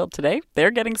originally, well, today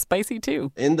they're getting spicy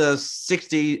too. In the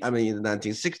 1960s,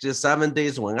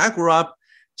 70s, when I grew up,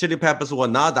 chili peppers were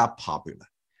not that popular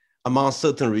among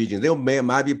certain regions. They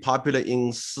might be popular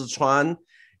in Sichuan,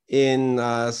 in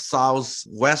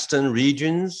southwestern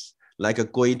regions, like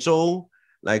Guizhou,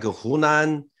 like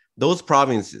Hunan, those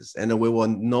provinces. And we were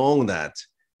known that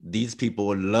these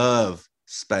people love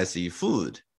spicy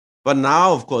food. But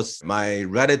now, of course, my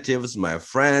relatives, my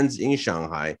friends in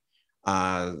Shanghai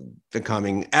are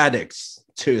becoming addicts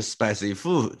to spicy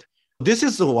food. This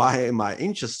is why my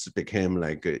interest became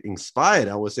inspired.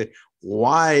 I would say,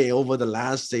 why over the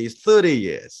last, say, 30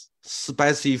 years,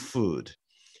 spicy food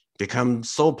become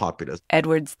so popular.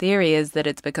 Edward's theory is that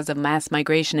it's because of mass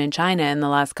migration in China in the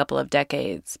last couple of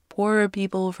decades. Poorer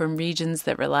people from regions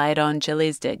that relied on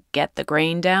chilies to get the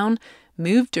grain down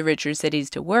moved to richer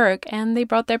cities to work, and they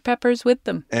brought their peppers with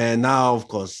them. And now, of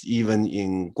course, even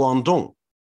in Guangdong's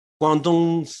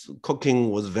cooking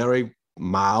was very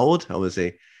mild, I would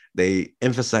say. They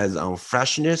emphasize on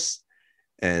freshness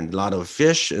and a lot of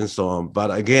fish and so on.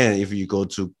 But again, if you go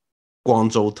to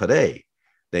Guangzhou today,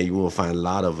 then you will find a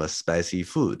lot of spicy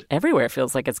food. Everywhere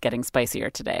feels like it's getting spicier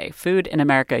today. Food in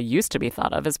America used to be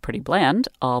thought of as pretty bland,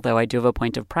 although I do have a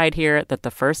point of pride here that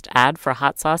the first ad for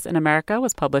hot sauce in America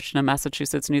was published in a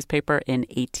Massachusetts newspaper in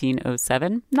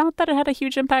 1807. Not that it had a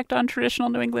huge impact on traditional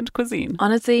New England cuisine.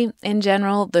 Honestly, in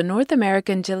general, the North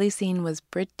American chili scene was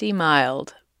pretty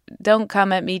mild. Don't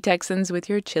come at me, Texans, with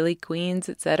your chili queens,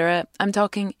 etc. I'm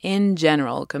talking in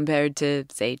general compared to,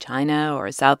 say, China or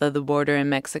south of the border in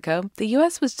Mexico. The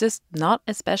U.S. was just not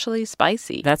especially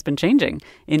spicy. That's been changing.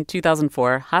 In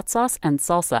 2004, hot sauce and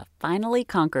salsa finally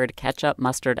conquered ketchup,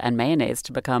 mustard, and mayonnaise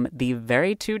to become the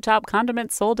very two top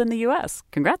condiments sold in the U.S.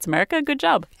 Congrats, America. Good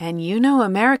job. And you know,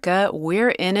 America,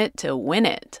 we're in it to win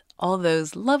it. All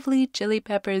those lovely chili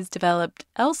peppers developed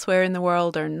elsewhere in the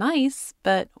world are nice,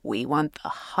 but we want the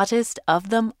hottest of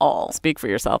them all. Speak for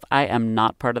yourself. I am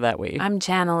not part of that we. I'm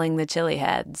channeling the chili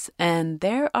heads, and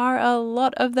there are a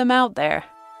lot of them out there.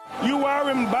 You are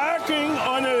embarking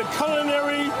on a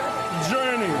culinary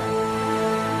journey.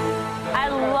 I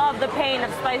love the pain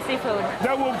of spicy food.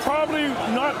 That will probably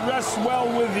not rest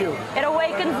well with you. It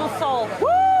awakens the soul.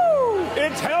 Woo!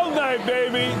 It's Hell Night,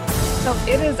 baby. So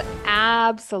it is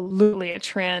absolutely a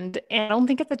trend. And I don't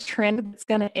think it's a trend that's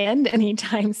going to end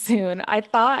anytime soon. I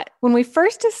thought when we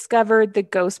first discovered the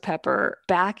ghost pepper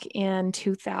back in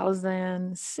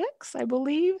 2006, I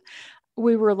believe,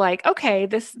 we were like, okay,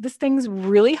 this thing's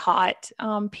really hot.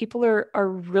 People are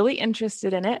really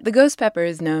interested in it. The ghost pepper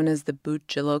is known as the Boot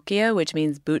Jolokia, which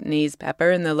means Bhutanese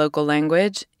pepper in the local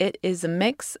language. It is a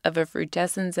mix of a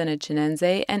frutescens and a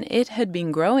chinense, and it had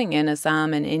been growing in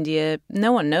Assam and India.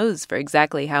 No one knows for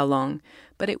exactly how long,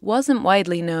 but it wasn't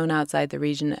widely known outside the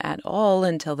region at all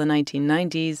until the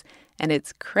 1990s. And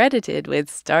it's credited with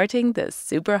starting the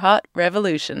super hot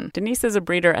revolution. Denise is a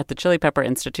breeder at the Chili Pepper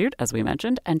Institute, as we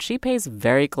mentioned, and she pays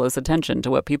very close attention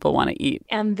to what people want to eat.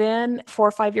 And then 4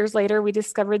 or 5 years later, we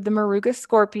discovered the Moruga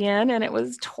scorpion, and it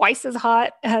was twice as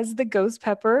hot as the ghost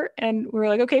pepper. And we were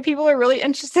like, okay, people are really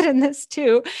interested in this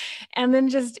too. And then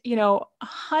just,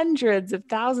 hundreds of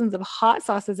thousands of hot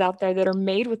sauces out there that are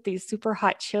made with these super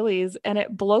hot chilies. And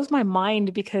it blows my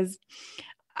mind because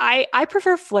I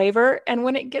prefer flavor. And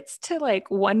when it gets to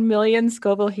like 1 million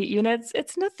Scoville heat units,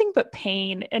 it's nothing but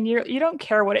pain. And you don't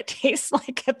care what it tastes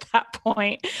like at that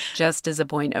point. Just as a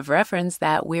point of reference,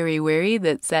 that Weary Weary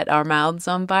that set our mouths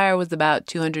on fire was about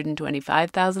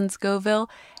 225,000 Scoville.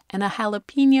 And a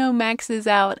jalapeno maxes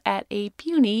out at a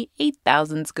puny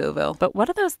 8,000 Scoville. But what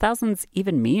do those thousands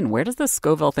even mean? Where does the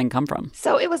Scoville thing come from?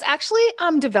 So it was actually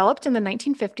developed in the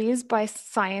 1950s by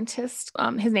scientists.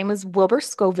 His name was Wilbur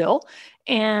Scoville,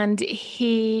 and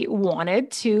he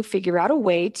wanted to figure out a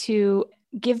way to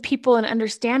give people an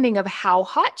understanding of how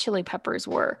hot chili peppers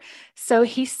were. So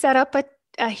he set up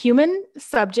a human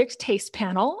subject taste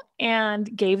panel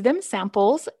and gave them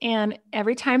samples. And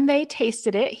every time they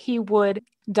tasted it, he would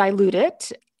dilute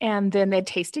it, and then they'd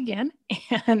taste again,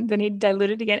 and then he'd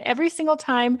dilute it again. Every single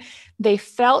time they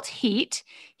felt heat,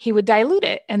 he would dilute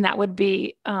it, and that would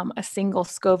be a single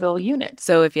Scoville unit.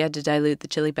 So if you had to dilute the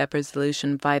chili pepper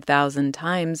solution 5,000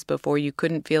 times before you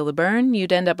couldn't feel the burn,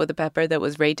 you'd end up with a pepper that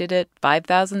was rated at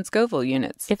 5,000 Scoville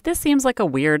units. If this seems like a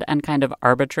weird and kind of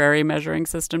arbitrary measuring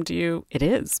system to you, it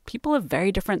is. People have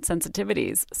very different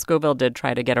sensitivities. Scoville did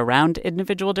try to get around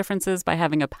individual differences by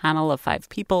having a panel of 5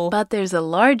 people. But there's a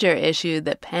larger issue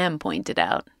that Pam pointed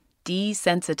out.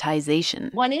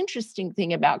 Desensitization. One interesting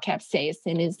thing about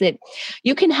capsaicin is that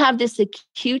you can have this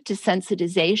acute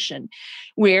desensitization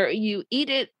where you eat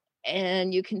it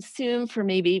and you consume for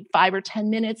maybe 5 or 10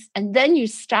 minutes, and then you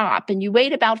stop and you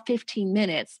wait about 15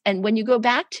 minutes. And when you go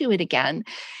back to it again,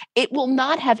 it will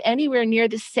not have anywhere near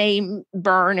the same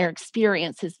burn or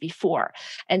experience as before.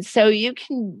 And so you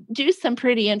can do some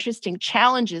pretty interesting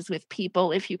challenges with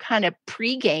people if you kind of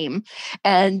pregame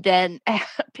and then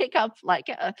pick up like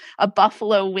a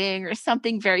buffalo wing or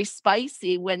something very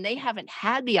spicy when they haven't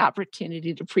had the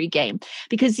opportunity to pregame,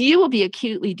 because you will be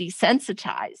acutely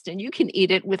desensitized and you can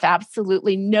eat it with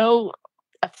absolutely no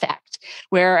effect,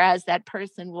 whereas that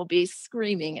person will be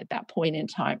screaming at that point in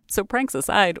time. So pranks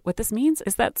aside, what this means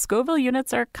is that Scoville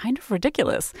units are kind of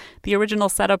ridiculous. The original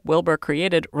setup Wilbur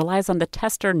created relies on the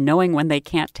tester knowing when they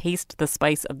can't taste the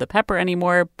spice of the pepper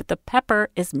anymore, but the pepper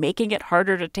is making it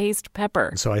harder to taste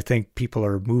pepper. So I think people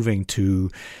are moving to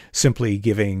simply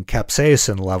giving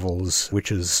capsaicin levels,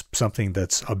 which is something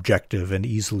that's objective and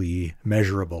easily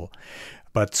measurable.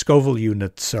 But Scoville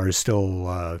units are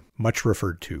still much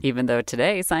referred to. Even though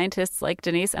today, scientists like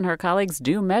Denise and her colleagues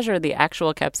do measure the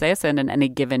actual capsaicin in any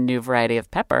given new variety of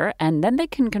pepper, and then they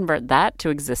can convert that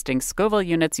to existing Scoville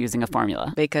units using a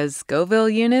formula. Because Scoville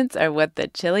units are what the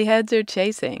chili heads are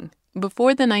chasing.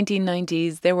 Before the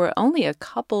 1990s, there were only a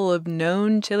couple of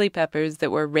known chili peppers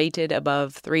that were rated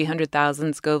above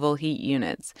 300,000 Scoville heat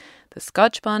units. The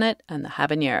Scotch bonnet and the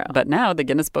habanero. But now the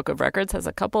Guinness Book of Records has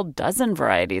a couple dozen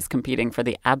varieties competing for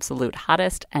the absolute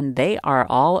hottest, and they are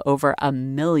all over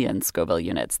 1 million Scoville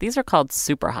units. These are called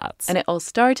super hots. And it all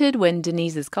started when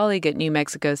Denise's colleague at New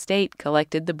Mexico State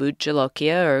collected the Boot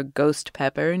Jolokia, or ghost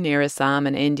pepper, near Assam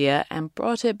and India and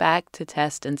brought it back to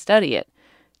test and study it.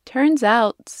 Turns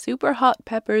out super hot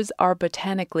peppers are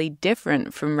botanically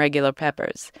different from regular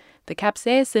peppers. The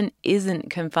capsaicin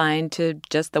isn't confined to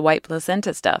just the white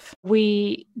placenta stuff.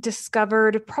 We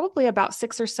discovered probably about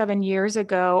 6 or 7 years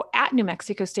ago at New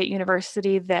Mexico State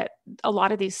University that a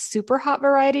lot of these super hot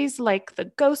varieties like the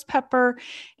ghost pepper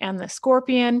and the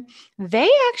scorpion, they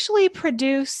actually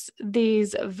produce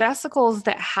these vesicles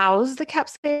that house the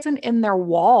capsaicin in their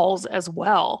walls as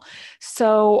well.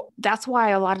 So that's why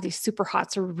a lot of these super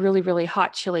hots are really, really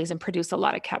hot chilies and produce a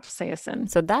lot of capsaicin.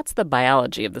 So that's the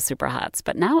biology of the superhots.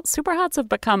 But now superhots have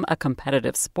become a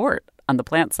competitive sport. On the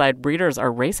plant side, breeders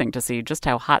are racing to see just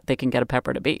how hot they can get a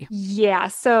pepper to be. Yeah.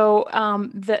 So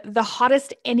the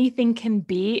hottest anything can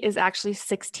be is actually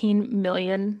 16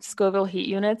 million Scoville heat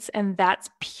units, and that's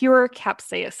pure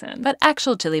capsaicin. But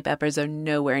actual chili peppers are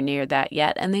nowhere near that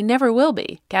yet, and they never will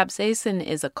be. Capsaicin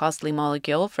is a costly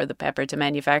molecule for the pepper to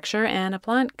manufacture, and a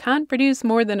plant can't produce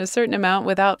more than a certain amount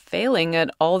without failing at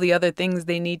all the other things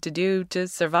they need to do to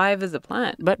survive as a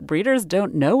plant. But breeders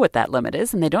don't know what that limit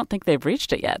is, and they don't think they've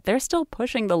reached it yet. They're still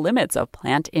pushing the limits of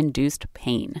plant-induced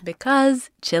pain. Because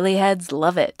chili heads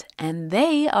love it, and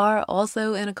they are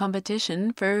also in a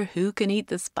competition for who can eat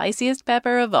the spiciest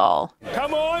pepper of all.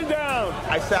 Come on down.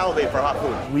 I salivate for hot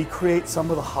food. We create some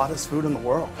of the hottest food in the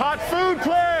world. Hot food,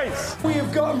 please. What we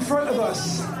have got in front of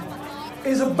us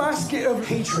is a basket of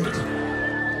hatred.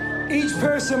 Each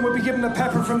person will be given a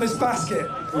pepper from this basket.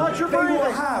 They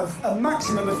will have a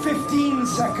maximum of 15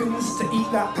 seconds to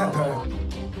eat that pepper.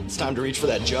 It's time to reach for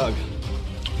that jug.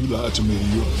 You lied to me.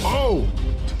 Oh!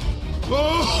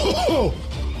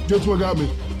 Guess what got me?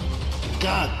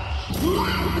 God.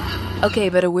 Okay,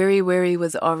 but a wiri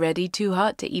was already too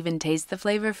hot to even taste the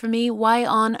flavor for me. Why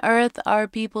on earth are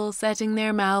people setting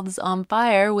their mouths on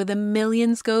fire with 1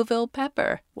 million Scoville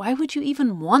pepper? Why would you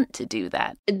even want to do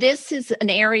that? This is an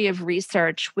area of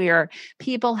research where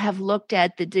people have looked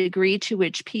at the degree to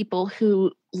which people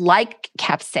who like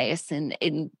capsaicin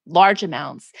in large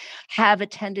amounts have a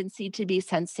tendency to be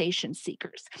sensation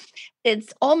seekers.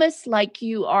 It's almost like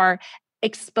you are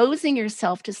exposing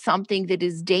yourself to something that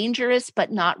is dangerous,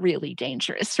 but not really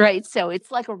dangerous, right? So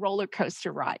it's like a roller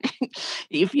coaster ride.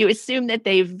 If you assume that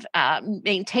they've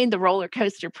maintained the roller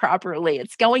coaster properly,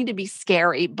 it's going to be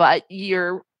scary, but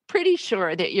you're pretty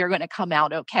sure that you're going to come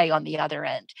out okay on the other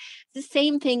end. It's the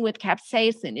same thing with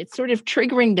capsaicin. It's sort of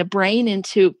triggering the brain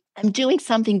into, I'm doing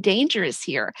something dangerous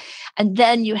here. And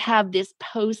then you have this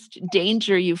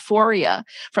post-danger euphoria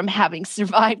from having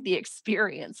survived the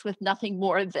experience with nothing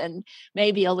more than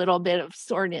maybe a little bit of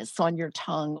soreness on your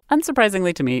tongue.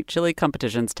 Unsurprisingly to me, chili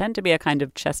competitions tend to be a kind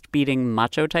of chest-beating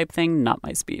macho type thing, not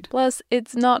my speed. Plus,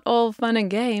 it's not all fun and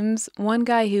games. One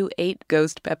guy who ate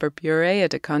ghost pepper puree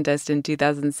at a contest in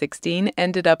 2016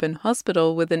 ended up in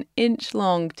hospital with an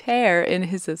inch-long tear in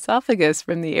his esophagus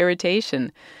from the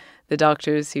irritation. The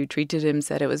doctors who treated him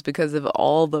said it was because of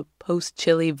all the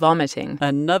post-chili vomiting.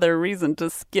 Another reason to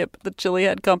skip the chili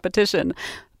head competition.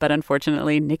 But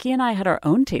unfortunately, Nikki and I had our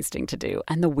own tasting to do,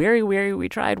 and the wiri we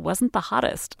tried wasn't the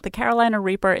hottest. The Carolina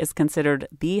Reaper is considered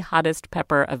the hottest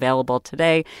pepper available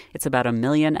today. It's about 1.5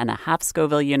 million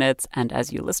Scoville units, and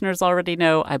as you listeners already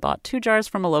know, I bought 2 jars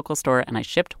from a local store, and I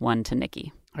shipped one to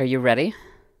Nikki. Are you ready?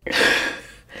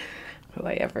 Will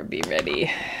I ever be ready?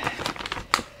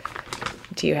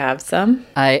 Do you have some?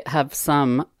 I have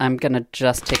some. I'm going to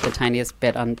just take the tiniest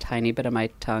bit on a tiny bit of my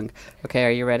tongue. Okay,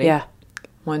 are you ready? Yeah.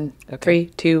 1, 3,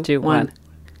 2, 1.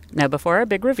 Now, before our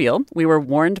big reveal, we were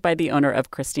warned by the owner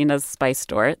of Christina's Spice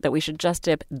Store that we should just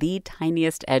dip the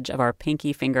tiniest edge of our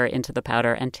pinky finger into the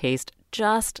powder and taste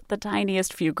just the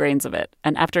tiniest few grains of it.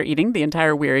 And after eating the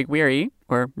entire wiri,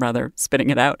 or rather spitting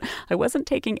it out, I wasn't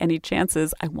taking any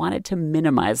chances. I wanted to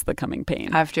minimize the coming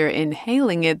pain. After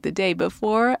inhaling it the day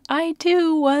before, I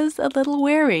too was a little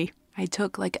wary. I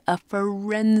took like a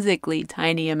forensically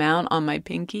tiny amount on my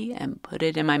pinky and put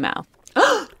it in my mouth.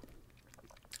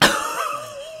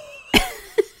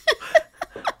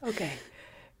 Okay.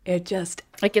 It just...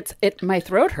 like my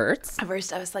throat hurts. At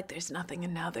first I was like, there's nothing,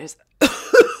 and now there's...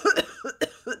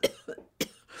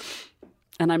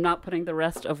 And I'm not putting the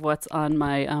rest of what's on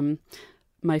my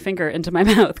my finger into my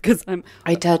mouth because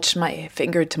I touched my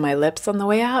finger to my lips on the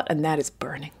way out, and that is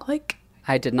burning. Like,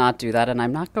 I did not do that, and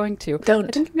I'm not going to. Don't.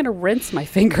 I think I'm going to rinse my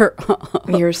finger off.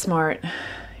 You're smart.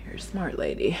 You're a smart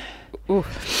lady. Ooh.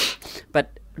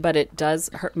 But it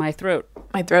does hurt my throat.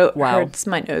 My throat hurts.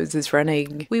 My nose is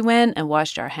running. We went and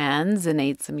washed our hands and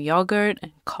ate some yogurt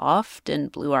and coughed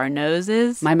and blew our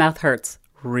noses. My mouth hurts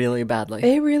really badly.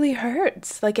 It really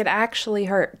hurts. Like, it actually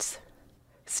hurts.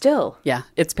 Still. Yeah,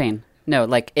 it's pain. No,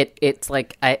 like it's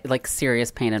like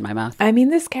serious pain in my mouth. I mean,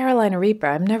 this Carolina Reaper,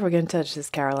 I'm never going to touch this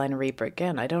Carolina Reaper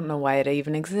again. I don't know why it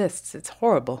even exists. It's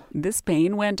horrible. This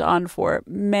pain went on for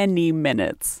many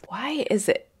minutes. Why is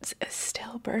it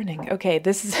still burning? Okay,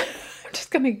 this is... I'm just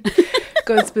going to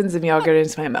go spin some yogurt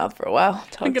into my mouth for a while.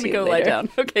 I'm going to go later. lie down.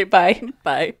 Okay, bye.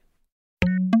 Bye.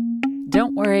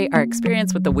 Don't worry, our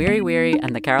experience with the Weary Weary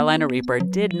and the Carolina Reaper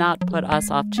did not put us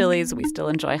off chilies. We still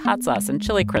enjoy hot sauce and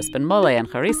chili crisp and mole and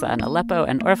harissa and Aleppo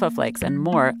and Orfa flakes and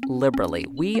more liberally.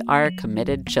 We are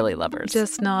committed chili lovers.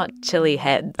 Just not chili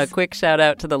heads. A quick shout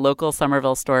out to the local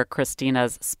Somerville store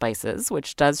Christina's Spices,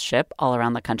 which does ship all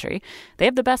around the country. They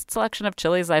have the best selection of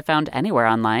chilies I've found anywhere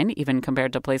online, even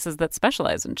compared to places that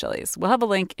specialize in chilies. We'll have a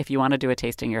link if you want to do a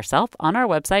tasting yourself on our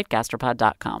website,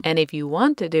 gastropod.com. And if you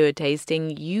want to do a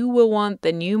tasting, you will want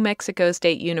the New Mexico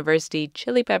State University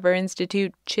Chili Pepper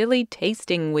Institute Chili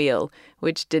Tasting Wheel,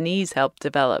 which Denise helped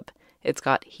develop. It's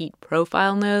got heat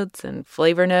profile notes and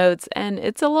flavor notes, and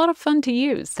it's a lot of fun to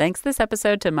use. Thanks this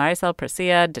episode to Maricel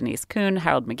Presilla, Denise Kuhn,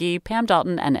 Harold McGee, Pam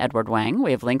Dalton, and Edward Wang. We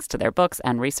have links to their books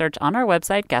and research on our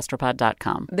website,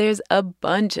 gastropod.com. There's a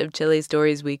bunch of chili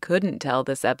stories we couldn't tell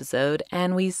this episode,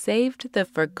 and we saved the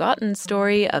forgotten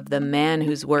story of the man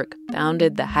whose work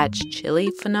founded the Hatch chili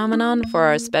phenomenon for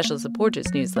our special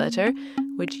supporters newsletter,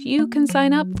 which you can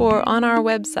sign up for on our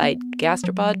website,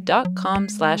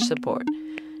 gastropod.com/support.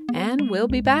 And we'll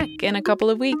be back in a couple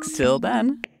of weeks. Till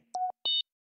then.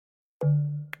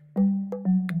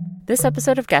 This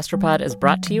episode of Gastropod is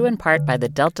brought to you in part by the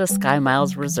Delta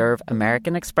SkyMiles Reserve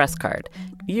American Express card.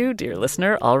 You, dear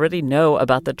listener, already know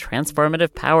about the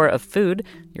transformative power of food.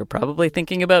 You're probably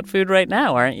thinking about food right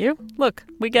now, aren't you? Look,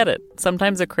 we get it.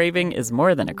 Sometimes a craving is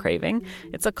more than a craving.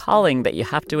 It's a calling that you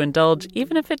have to indulge,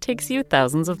 even if it takes you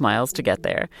thousands of miles to get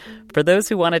there. For those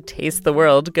who want to taste the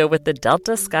world, go with the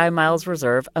Delta SkyMiles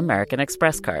Reserve American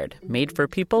Express card, made for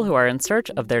people who are in search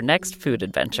of their next food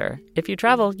adventure. If you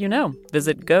travel, you know.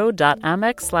 Visit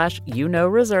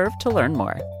go.amex/reserve to learn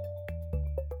more.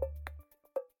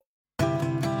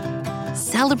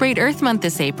 Celebrate Earth Month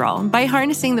this April by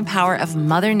harnessing the power of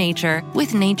Mother Nature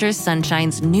with Nature's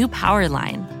Sunshine's new Power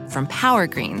line. From Power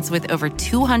Greens with over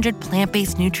 200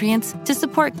 plant-based nutrients to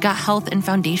support gut health and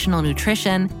foundational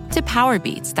nutrition, to Power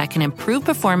Beets that can improve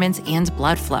performance and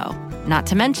blood flow. Not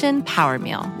to mention Power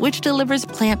Meal, which delivers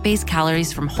plant-based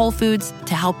calories from whole foods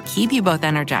to help keep you both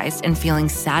energized and feeling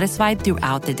satisfied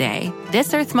throughout the day.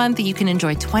 This Earth Month, you can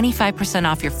enjoy 25%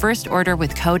 off your first order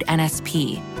with code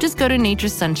NSP. Just go to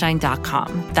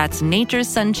naturesunshine.com. That's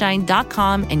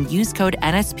naturesunshine.com and use code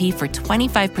NSP for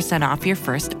 25% off your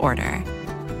first order.